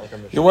tell me?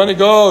 You want to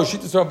go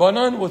Shittas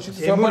Rabbanan? Well,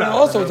 Shittas Rabbanan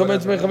also is a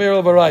Metziah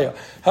Chaver Baraya.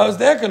 How is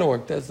that going to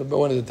work? That's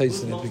one of the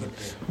tastes in the beginning.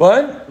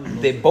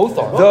 What? They both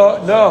are.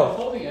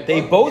 No.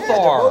 They both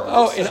are.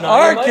 Oh, in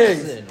our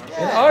case,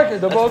 they're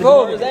both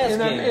holding.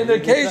 In the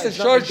case of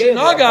Shor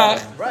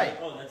Shenagach, Right.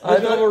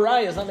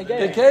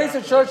 The case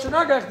of Shor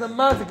Shenagach, the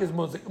mazik is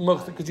muzik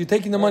because you're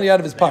taking the money out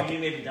of his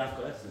pocket.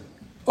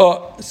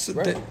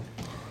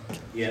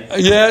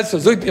 Yes, so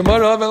Zuk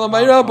Gemara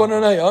Velamayra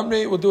Bonon Hi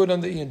Amri. We'll do it on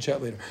the Ian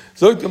chat later.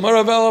 Zuk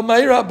Gemara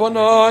Velamayra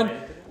Bonon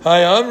Hi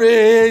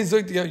Amri.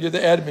 Zuk, you're the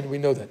admin, we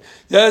know that.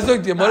 Yeah,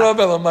 Zuk Gemara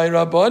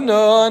Velamayra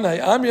Bonon Hi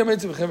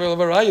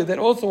Amri. That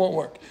also won't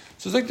work.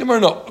 So Zuk Gemara,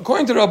 no.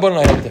 According to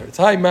Rabbanon, I have there. It's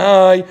Hi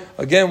Mai.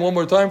 Again, one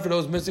more time for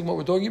those missing what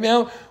we're talking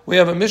about. We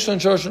have a mishna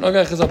and Shosh and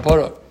Agach is a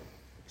para.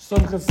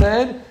 Sumchos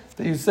said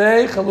that you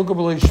say Chalukah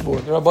b'lo yishvur.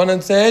 The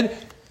Rabbanon said.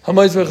 Our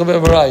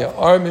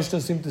Mishnah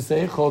seems to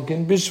say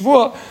Chokin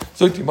b'shvua.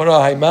 So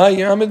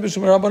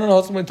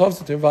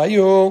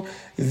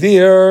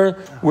there,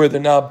 where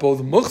they're not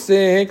both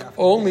muchzik,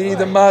 only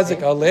the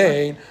mazik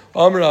alein.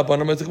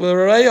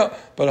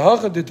 But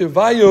hacha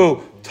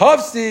detirvayu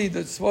tafsi.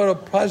 The svara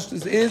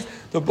pashtus is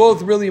they're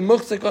both really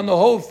muchzik on the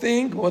whole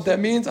thing. What that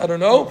means, I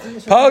don't know.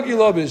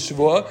 Pagila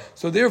b'shvua.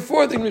 So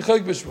therefore, they can be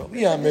chok b'shvua.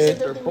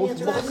 They're both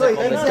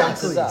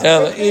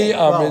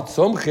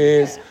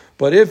muchzik.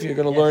 But if you're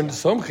going to learn the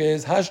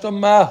sumchos, hashtam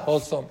ma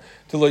hosam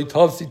to loy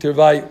tavsi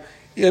tervayu.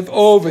 If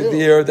over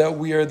there that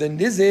we are the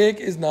nizik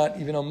is not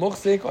even a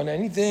muchzik on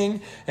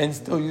anything, and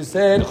still you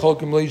said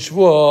chokim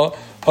leishvua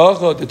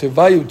hacha the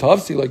tervayu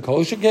tavsi like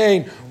kol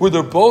shekain, where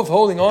they're both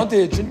holding on to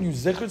it, shouldn't you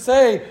zikr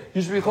say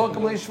you should be chokim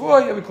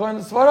leishvua? You have a clear in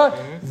the svara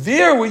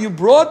there where you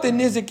brought the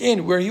nizik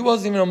in, where he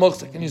wasn't even a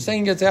muchzik, and you're saying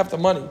he gets half the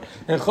money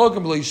and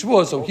chokim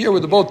leishvua. So here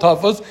with the both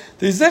tafas,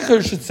 the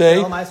zikr should say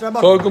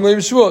chokim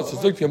leishvua. So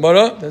zuk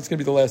Gemara, that's going to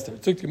be the last time.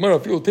 Zuk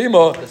Gemara fil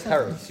tema.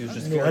 He was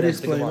just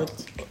fearing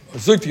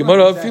Zuk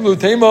Gemara filu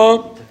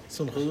tema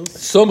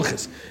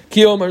sumchos.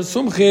 Ki omar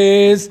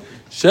sumchos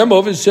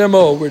shemo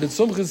v'shemo. Where did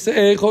sumchos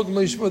say chokim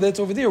leishvua? That's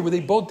over there where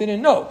they both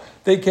didn't know.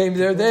 They came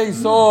there, they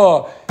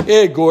saw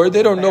Igor.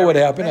 They don't know what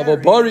happened.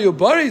 But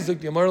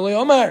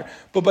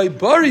by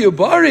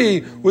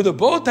bari with the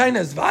both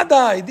tainas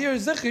vadai, dear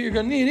zecher, you're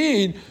going to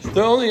need.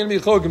 They're only going to be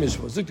chokim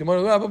leishvua. Zuk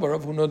Gemara Rabba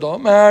Barav Huna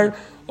Damar.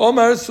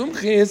 Omar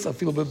sumchos, I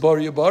feel bit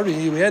bari.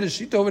 We had a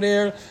sheet over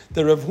there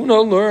that Rav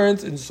Huna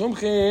learns in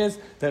sumchos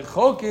that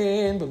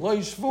chokin b'lo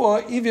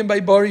yishvua even by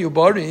bari.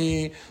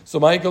 So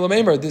Michael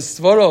Amemer, this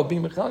svara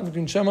being mechal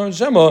between shema and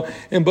shema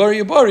and bari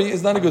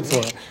is not a good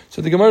svara.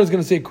 So the Gemara is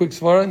going to say a quick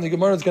svara, and the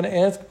Gemara is going to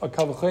ask a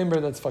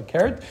kavachemer that's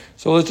fakert.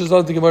 So let's just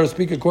let the Gemara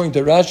speak according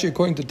to Rashi,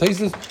 according to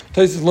Tallis.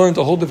 Tallis learns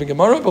a whole different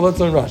Gemara, but let's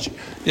learn Rashi.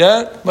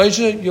 Yeah,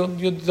 Maisha,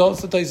 you'll tell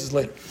us the Tallis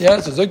later.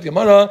 Yeah, so Zuk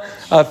Gemara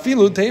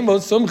afilu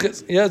teimos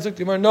sumchos. Yeah, Zuk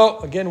Gemara. No,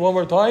 again, one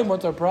more time.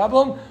 What's our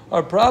problem?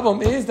 Our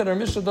problem is that our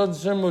Mishnah doesn't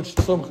say much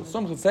sumchos.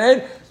 Sumchos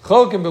said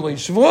chokim b'lo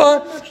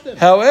yishvua.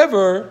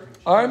 However,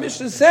 our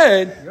Mishnah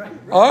said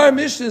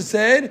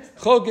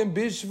chokim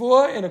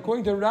b'shvua, and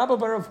according to Rabba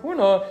Barav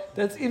Huna,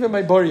 that's even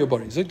by bari.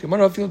 Zuk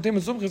Gemara afilu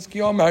teimos sumchos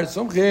ki omar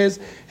sumchos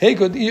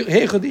heichod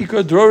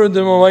ikar drora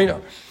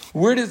d'mamayna.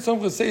 Where did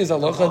Sumchos say is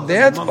halacha?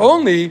 That's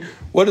only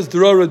what does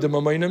Drora de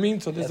Mamayna mean?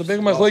 So there's a big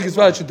machlokes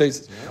Rashi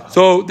Taisus.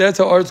 So that's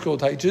how art school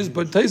teaches.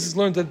 But Taisus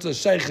learned that it's a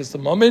shaykhis to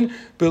Mamin,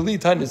 Beli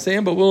Tan is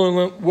saying, but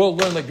we'll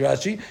learn like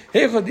Rashi.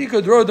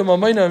 Heichadika Drora de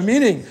Mamayna,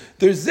 meaning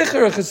there's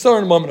zicher a chesar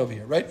and Mamin over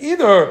here, right?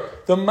 Either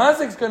the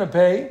mazik's going to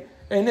pay,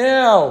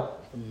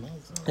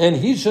 and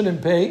he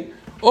shouldn't pay,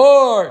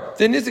 or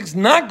the nizik's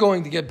not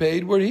going to get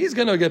paid, where he's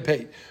going to get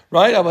paid,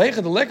 right?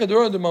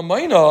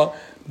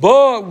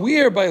 But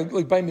we're by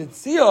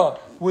metziah,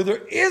 where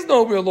there is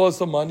no real loss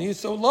of money.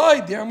 So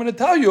there, I'm going to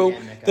tell you,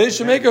 they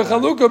should make a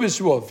chalukah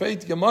b'shvua.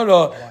 Feit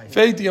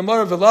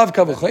Gemara v'lav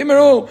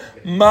kavachemeru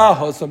ma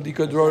hasam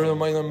dikadrora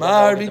l'mayna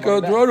mar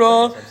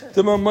dikadrora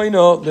the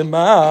mamayna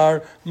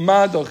lemar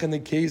madoch in the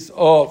case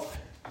of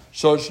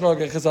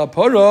Shoshnagach is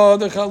apara,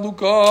 the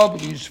chaluka,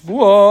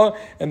 b'lishvua,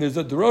 and there's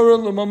a drora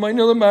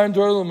l'mamayna l'mar and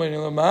drora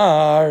l'mamayna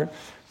l'mar.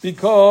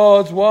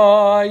 Because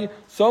why?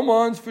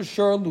 Someone's for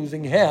sure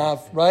losing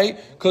half, right?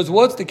 Because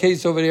what's the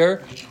case over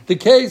there? The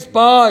case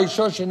by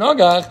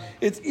Shoshanagach,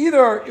 it's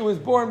either it was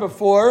born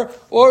before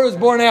or it was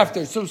born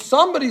after. So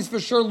somebody's for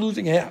sure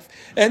losing half.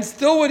 And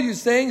still, what are you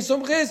saying,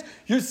 sumchos?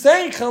 You're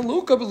saying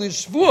Chaluka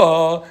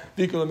b'lishvua,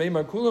 v'kol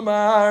meimar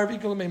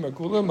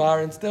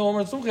kulamar, and still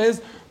Omar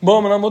sumchos,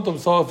 Moman amutam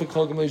saw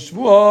v'kol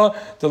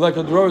b'lishvua, the like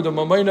a dror, the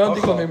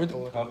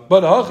mamayna,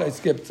 but I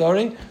skipped,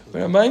 sorry.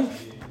 Where am I?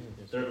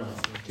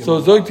 So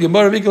zogt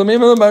gemar vikle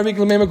memel mar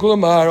vikle memel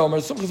kulamar omar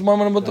sumchos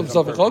mamon mutam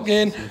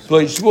safechokin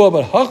bloy shvua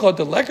but hachat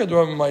the lekker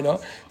drum mayna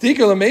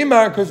tikle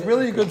memar because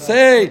really you could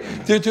say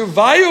to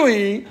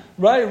vayui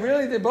right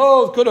really they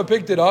both could have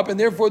picked it up and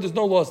therefore there's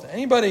no loss to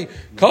anybody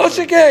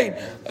koshikain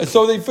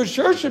so they for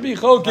sure should be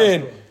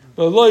chokin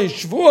but loy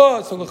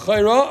shvua so the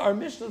chayra our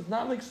mishna is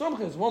not like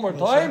sumchos one more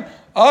time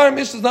our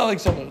mishna is not like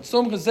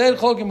sumchos said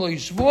chokin bloy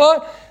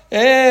shvua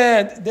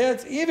and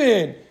that's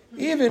even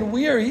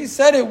weird. He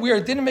said it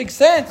weird. It didn't make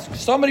sense.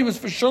 Somebody was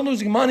for sure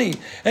losing money.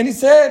 And he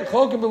said,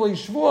 right?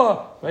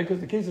 Because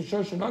the case of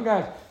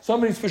Shoshanagach,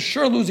 somebody's for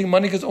sure losing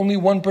money because only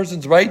one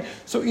person's right.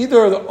 So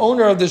either the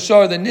owner of the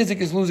shor, the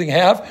nizik, is losing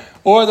half,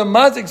 or the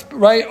mazik's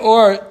right,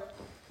 or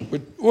the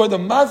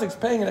mazik's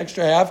paying an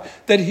extra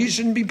half that he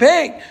shouldn't be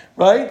paying,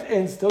 right?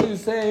 And still you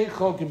say,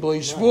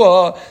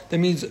 that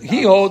means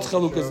he holds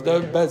chaluk as the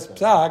best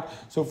psak.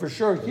 So for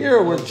sure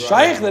here, we're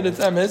shaykh that it's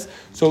emes.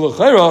 So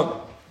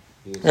l'chayra,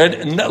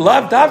 and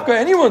lav davka,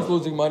 anyone's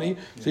losing money,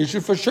 so you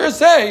should for sure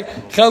say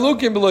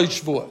chalukim below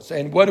shvuos.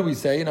 And what do we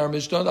say in our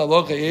mishnah? The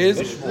halacha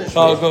is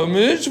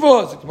chalukim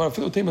shvuos. Tomorrow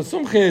filotema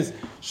sumchos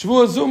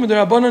shvuos zu mit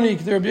der rabbanani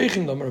k'der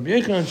Rabbi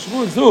Yechon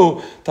shvuos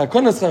zu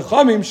takonas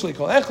chachamim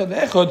shlikol echad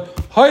ve'echad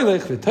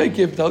haylech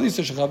v'taykiv Tallis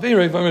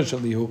shechaveirei v'amer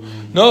shalihu.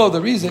 No,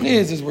 the reason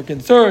is we're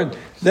concerned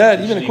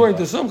that even according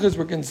to sumchos,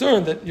 we're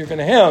concerned that you're going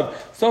to have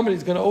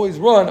somebody's going to always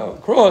run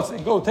across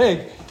and go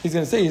take. He's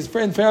going to say his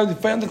friend found the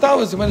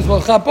Tallis, he might as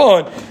well chop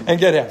on and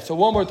get half. So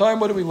one more time,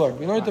 what did we learn?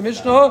 We learned the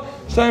Mishnah,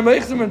 we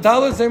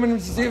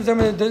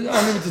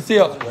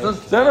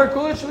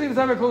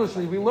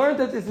learned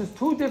that this is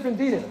two different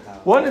dinim.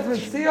 One is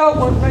metziah,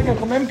 one is megan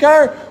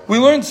chomemkar. We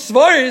learned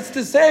svaris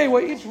to say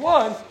well, each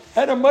one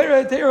had a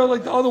mayra hatera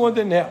like the other one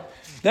didn't have.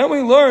 Then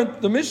we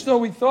learned the Mishnah,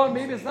 we thought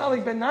maybe it's not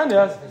like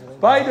nanes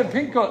by the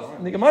pinkos.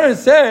 And the Gemara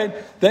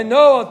said that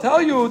no, I'll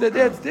tell you that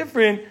that's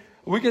different.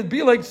 We could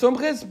be like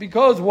sumchos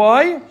because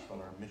why?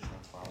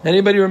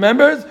 Anybody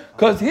remembers?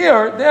 Because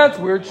here, that's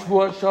where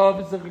Shvuah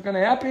Shav is going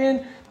to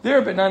happen.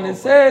 There, but nanes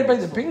said by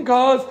the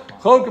pinkos,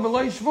 chokim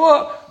alay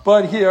Shvuah.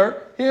 But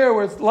here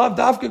where it's lav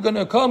dafka going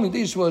to come with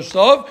Shvuah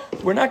Shav,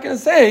 we're not going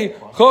to say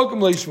chokim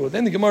alay Shvuah.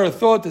 Then the Gemara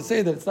thought to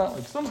say that it's not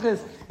like sumchos.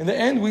 In the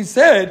end, we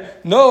said,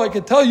 no, I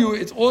can tell you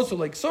it's also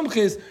like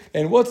sumchos.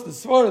 And what's the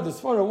svara? The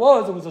svara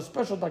was, it was a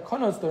special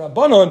takonos, the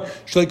rabbanon,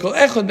 shleikol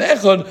echad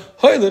ve'echad,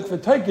 hoylech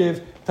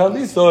v'taykiv,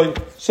 talisoy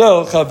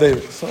shel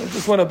chaver. So I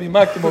just want to be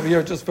maktim over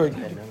here just for...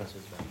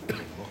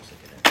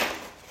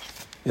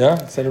 Yeah,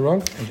 I said it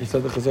wrong? You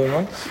said the chazor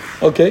wrong?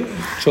 Okay,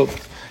 sure.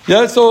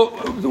 Yeah, so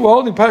we're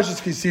holding Parshas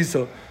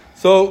Kisisa.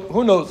 So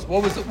who knows?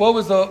 What was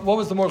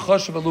the more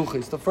chashuv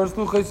luchis? The first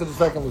luchis or the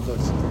second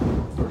luchis?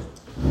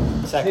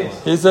 Second.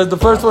 He says the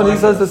first one. He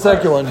says the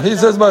second one. He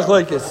says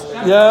machlekes.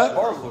 Yeah.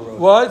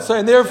 What? So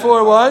and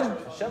therefore what?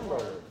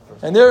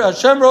 And there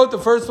Hashem wrote the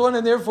first one,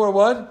 and therefore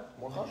what?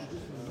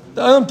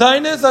 The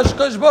nanes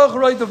Hashkadosh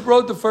Baruch Hu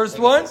wrote the first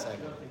one.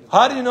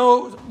 How do you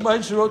know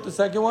Moshe wrote the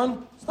second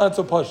one? It's not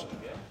so posh.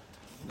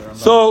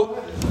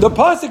 So the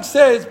pasuk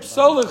says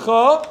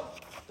psalicha.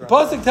 The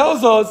pasuk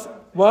tells us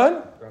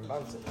what?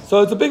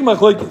 So it's a big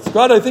machlokes.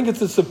 God, I think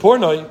it's a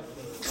Sepornoi.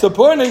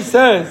 Sepornoi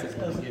says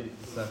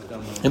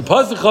in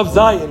pasuk of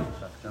Zion,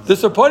 the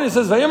Sepornoi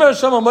says Vayomer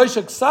Hashem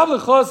Moshe ksav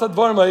lecha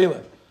sadvar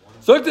ma'ila.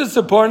 So it is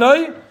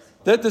Sepornoi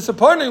that the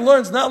Sepornoi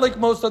learns not like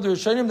most other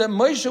Rishonim that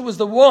Moshe was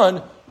the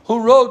one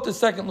who wrote the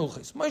second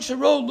luchis. Moshe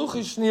wrote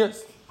luchis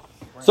shniyos.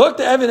 So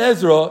to Even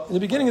Ezra in the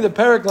beginning of the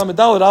parak Lamed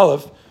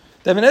Aleph,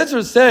 Even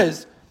Ezra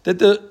says that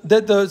the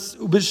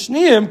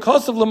b'shniim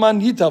kosav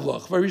laman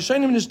yitavlach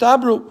v'rishonim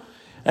nishtabru,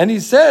 and he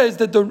says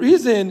that the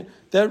reason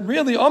that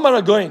really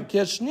Omar Agoyin ki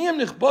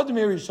hashniim nichbodim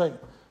yirishonim,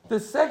 the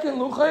second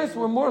luchais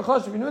were more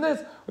chashuv. You knew this,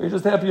 or you're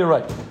just happy you're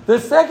right? The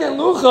second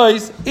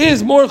luchais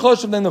is more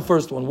chashuv than the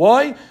first one.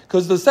 Why?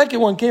 Because the second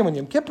one came on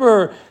Yom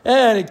Kippur,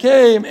 and it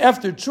came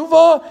after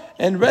tshuva,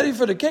 and ready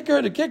for the kicker.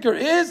 The kicker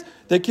is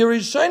the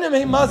kirishonim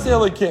he maseh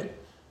elikim,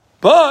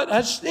 but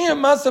hashniim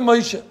maseh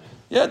Moshe.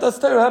 Yeah, that's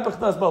Torah Hapach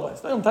Nas Bava.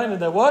 It's not tiny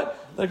that what?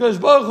 That Kodesh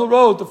Baruch Hu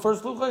wrote the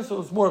first luchos,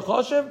 so it's more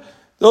chashiv.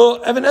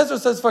 Though Even Ezra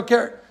says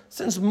fakir.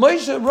 Since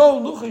Moshe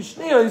wrote luchos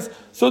shniyos,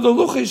 so the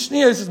luchos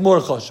shniyos is more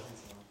chashiv.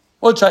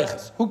 Or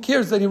shaychus. Who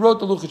cares that he wrote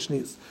the luchos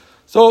shniyos?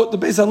 So the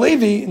Beis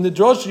HaLevi in the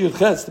Drosh Yud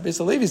Ches, the Beis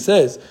HaLevi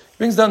says,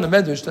 brings down the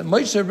Medrash that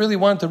Moshe really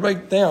wanted to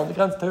write down the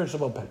Gans Torah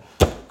Shabbat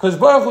Peh. Because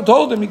Baruch Hu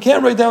told him, you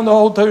can't write down the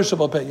whole Torah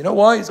Shabbat Peh. You know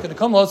why? He's going to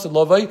come Las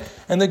Lavai,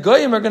 and the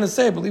Goyim are going to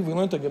say, I believe we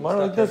learned a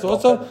Gemara like this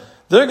also,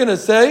 they're going to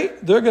say,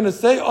 Anu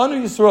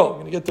Yisrael. I'm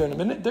going to get there in a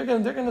minute. They're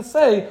going to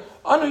say,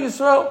 Anu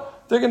Yisrael.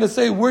 They're going to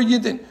say, we're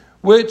Yidden.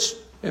 Which,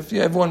 if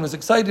everyone was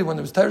excited when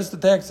there was terrorist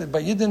attacks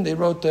by Yidden, they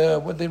wrote,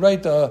 what they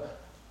write,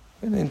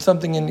 in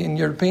something in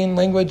European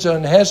language,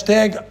 an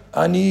hashtag,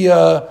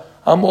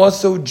 I'm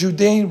also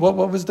Judean. What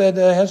was that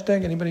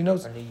hashtag? Anybody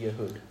knows? Yeah,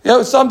 it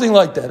was something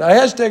like that. A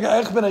hashtag,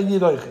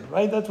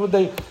 right? That's what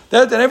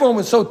and everyone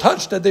was so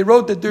touched that they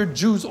wrote that they're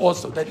Jews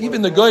also. That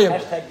even the Goyim,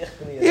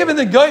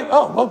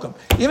 oh, welcome.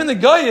 Even the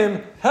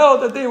Goyim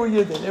held that they were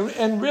Yidden.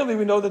 And really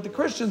we know that the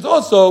Christians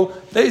also,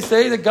 they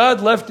say that God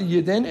left the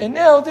Yidden, and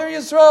now they're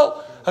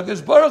Yisrael.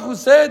 HaKadosh Baruch Hu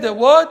said that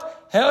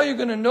what? How are you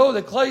going to know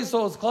that Klal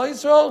Yisrael is Klal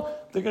Yisrael?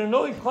 They're going to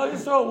know that Klal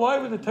Yisrael. Why?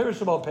 With the Torah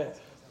Shabbat Peh.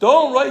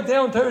 Don't write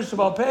down Torah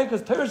Shabbat Peh,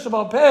 because Torah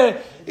Shabbat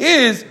Peh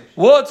is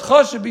what's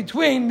chashuv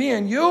between me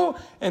and you,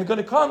 and going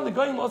to come the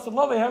guy in Las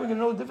Lavai. How are we going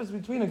to know the difference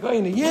between a guy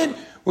and a Yid?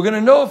 We're going to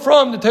know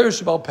from the Torah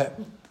Shabbat Peh.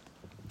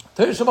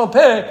 Torah Shabbat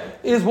Peh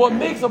is what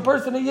makes a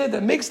person a Yid,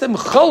 that makes them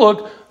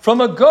chaluk from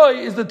a guy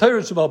is the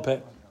Torah Shabbat Peh.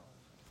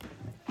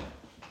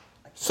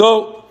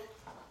 So,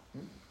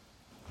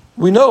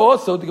 we know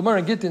also, the Gemara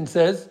in Gittin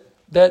says,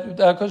 that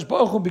HaKadosh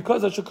Baruch Hu,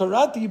 because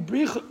Hashakarati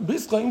Brischa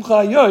Imcha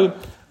Hayoyim,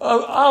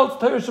 out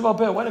Torah Shabbat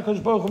Peh. Why did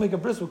HaKadosh Baruch Hu make a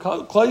bris with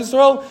Klal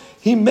Yisrael?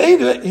 He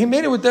made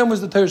it with them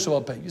was the Torah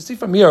Shabbat Peh. You see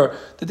from here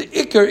that the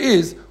Iker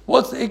is,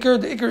 what's the Iker?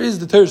 The Iker is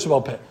the Torah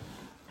Shabbat Peh.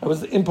 I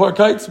was in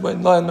Parkites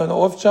on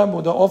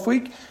the off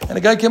week, and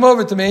a guy came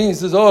over to me, he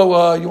says, you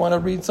want to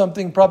read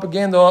something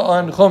propaganda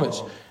on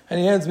Chumash? And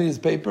he hands me his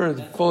paper,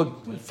 full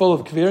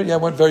of Kvir. Yeah, I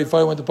went very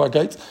far, I went to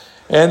Parkites.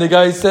 And the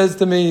guy says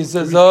to me, he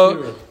says,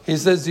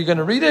 you're going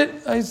to read it?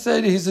 He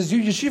says,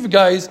 you yeshiva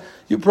guys,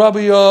 you're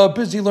probably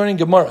busy learning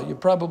Gemara. You're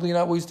probably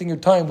not wasting your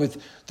time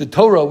with the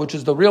Torah, which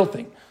is the real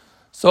thing.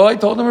 So I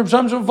told him, Reb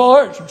Shamshon Fal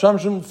Hirsch. Reb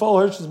Shamshon Fal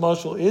Hirsch's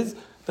mashal is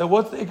that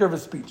what's the ikar of a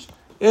speech?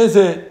 Is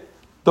it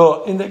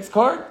the index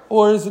card,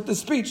 or is it the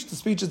speech? The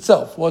speech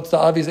itself. What's the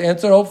obvious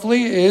answer,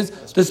 hopefully, is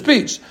the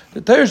speech.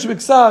 The Torah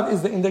Shebiksav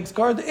is the index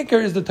card. The Iker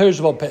is the Torah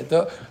Shabbat Peh.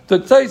 The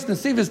Tzais, the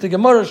Sivis, the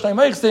Gemara, Shnei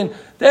Meichsin,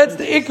 that's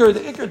the Iker.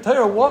 The Iker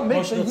Torah, what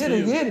makes a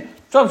Yid?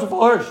 Trump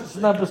Shafal Hirsch. This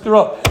is not Brisker.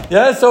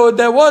 Yeah, so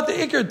that what the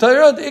Iker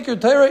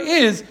Torah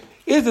is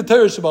the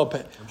Torah Shabbat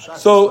Peh.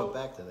 So,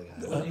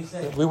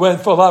 we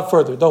went for a lot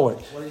further, don't worry.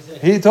 What did he say?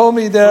 He told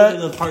me that...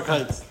 The Park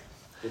Heights.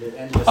 Did it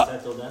end with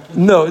settle down?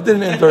 No, it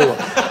didn't end very well.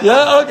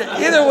 Yeah,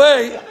 okay.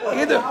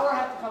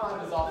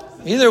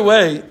 Either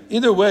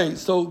way.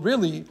 So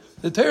really,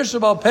 the Torah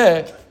Shabbat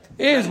Peh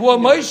is what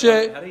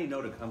Moshe. How do you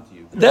know to come to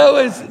you? That's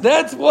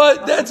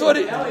what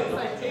it.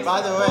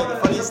 By the way, the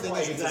funniest thing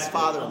is it's his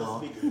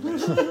father-in-law.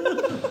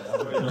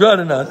 Good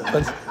enough.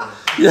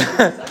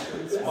 Yeah.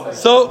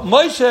 So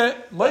Moshe,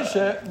 what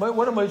did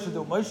Moshe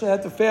do? Moshe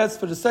had to fast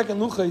for the second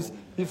luchos.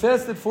 He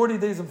fasted 40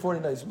 days and 40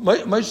 nights.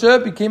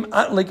 Moshe became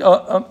like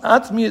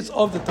atmius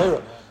of the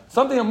Torah.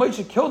 Something that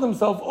Moshe killed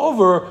himself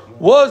over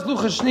was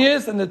luchos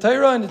shnius and the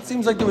Torah, and it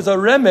seems like there was a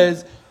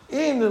remez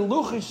in the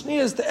luchos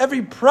shnius to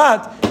every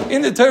prat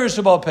in the Torah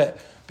Shabbat Peh.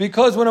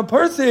 Because when a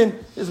person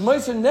is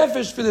meiser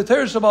nefesh for the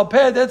Torah Shabbat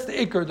Peh, that's the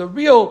ikar. The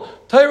real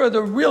Torah,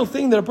 the real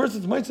thing that a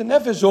person's meiser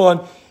nefesh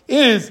on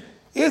is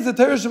the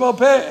Torah Shabbat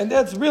Peh, and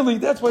that's why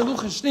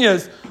Luchas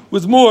Shnias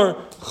was more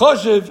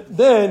chashiv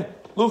than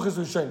Luchas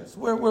Rishonos.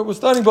 We're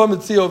starting Bava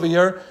metziah over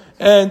here,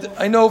 and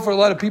I know for a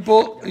lot of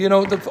people, the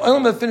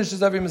Olam that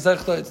finishes every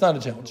Masechta, it's not a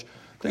challenge.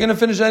 They're going to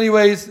finish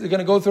anyways, they're going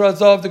to go through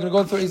Azav, they're going to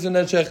go through Izun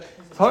Neshech.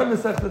 It's hard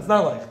Masechta, it's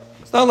not like.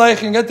 It's not like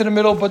you can get to the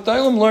middle, but the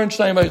Olam learned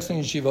Shnei Meichs in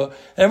Yeshiva,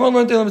 and everyone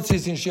learned Olam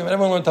Metziah in Yeshiva, and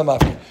everyone learned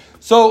Tamafir.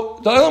 So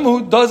the Olam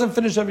who doesn't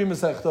finish every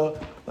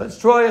Masechta, let's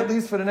try at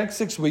least for the next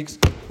 6 weeks.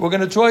 We're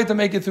going to try to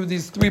make it through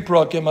these 3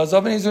 parakim.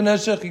 Azav and Izun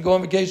Neshech, you go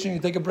on vacation, you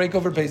take a break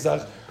over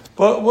Pesach.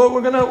 But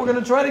we're going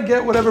to try to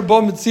get whatever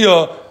Bava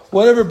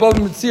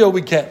metziah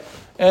we can.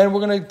 And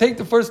we're going to take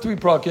the first 3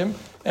 parakim,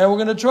 and we're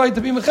going to try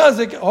to be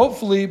mechazik,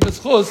 hopefully,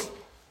 b'schus,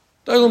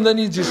 the Olam that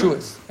needs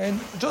Yeshuas. And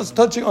just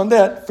touching on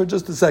that for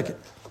just a second.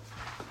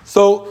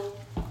 So,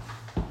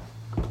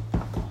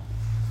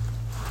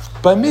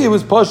 by me, it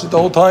was Pashut the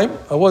whole time.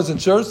 I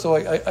wasn't sure, so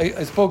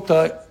I spoke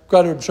to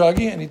Grader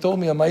Shagi, and he told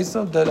me a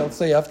Maisa that I'll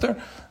say after.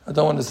 I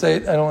don't want to say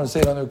it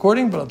on the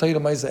recording, but I'll tell you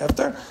the Maisa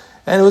after.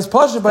 And it was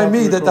Pashut by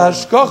me that the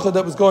hashkacha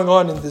that was going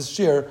on in this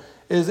shir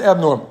is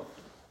abnormal.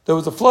 There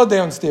was a flood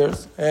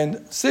downstairs,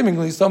 and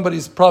seemingly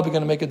somebody's probably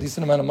going to make a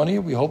decent amount of money.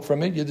 We hope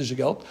from it, Yiddish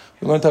Geld.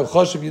 We learned how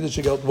chashiv Yiddish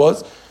Geld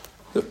was.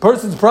 The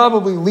person's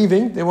probably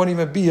leaving. They won't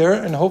even be here,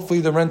 and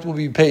hopefully the rent will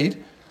be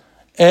paid.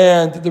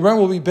 And the rent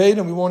will be paid,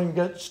 and we won't even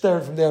get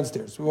stared from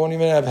downstairs. We won't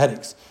even have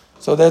headaches.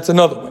 So that's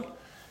another one.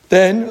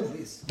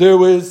 Then there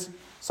was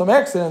some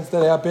accidents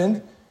that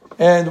happened,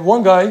 and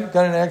one guy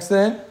got in an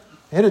accident,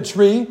 hit a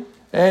tree,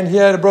 and he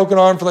had a broken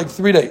arm for like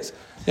 3 days.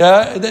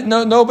 Yeah,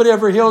 nobody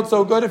ever healed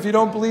so good. If you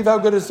don't believe how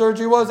good his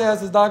surgery was,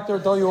 ask his doctor,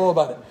 he'll tell you all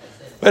about it.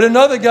 But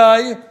another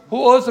guy who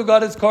also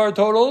got his car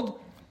totaled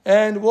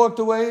and walked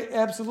away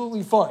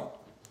absolutely fine.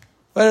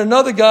 I had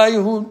another guy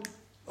who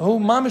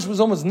mamish was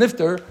almost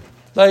nifter.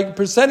 Like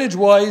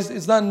percentage-wise,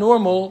 it's not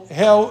normal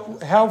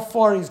how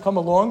far he's come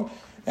along.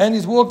 And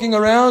he's walking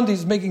around,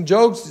 he's making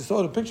jokes. You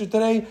saw the picture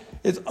today.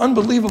 It's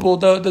unbelievable.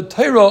 The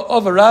Torah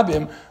of a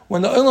rabbim,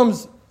 when the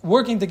Olam's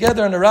working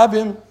together in a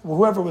rabbim,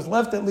 whoever was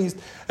left at least,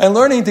 and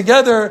learning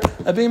together,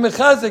 and being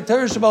mechazik,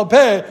 Torah Shabbat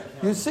Peh,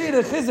 you see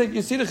the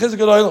chizik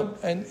of Olam.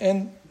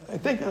 And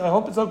I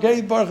hope it's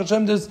okay. Baruch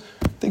Hashem, I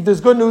think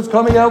there's good news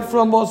coming out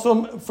from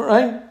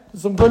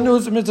some good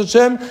news from Mr.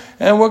 Hashem,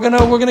 and we're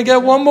gonna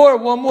get one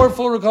more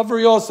full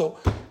recovery also.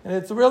 And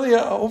it's really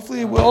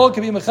hopefully we all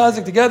can be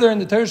mechazik together in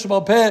the Torah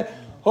Shabbat Peh.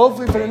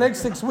 Hopefully for the next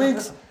 6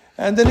 weeks,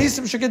 and the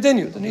nisim should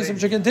continue.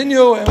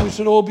 And we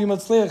should all be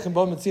metzliach and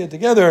metziah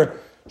together.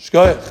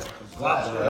 Shkoyach.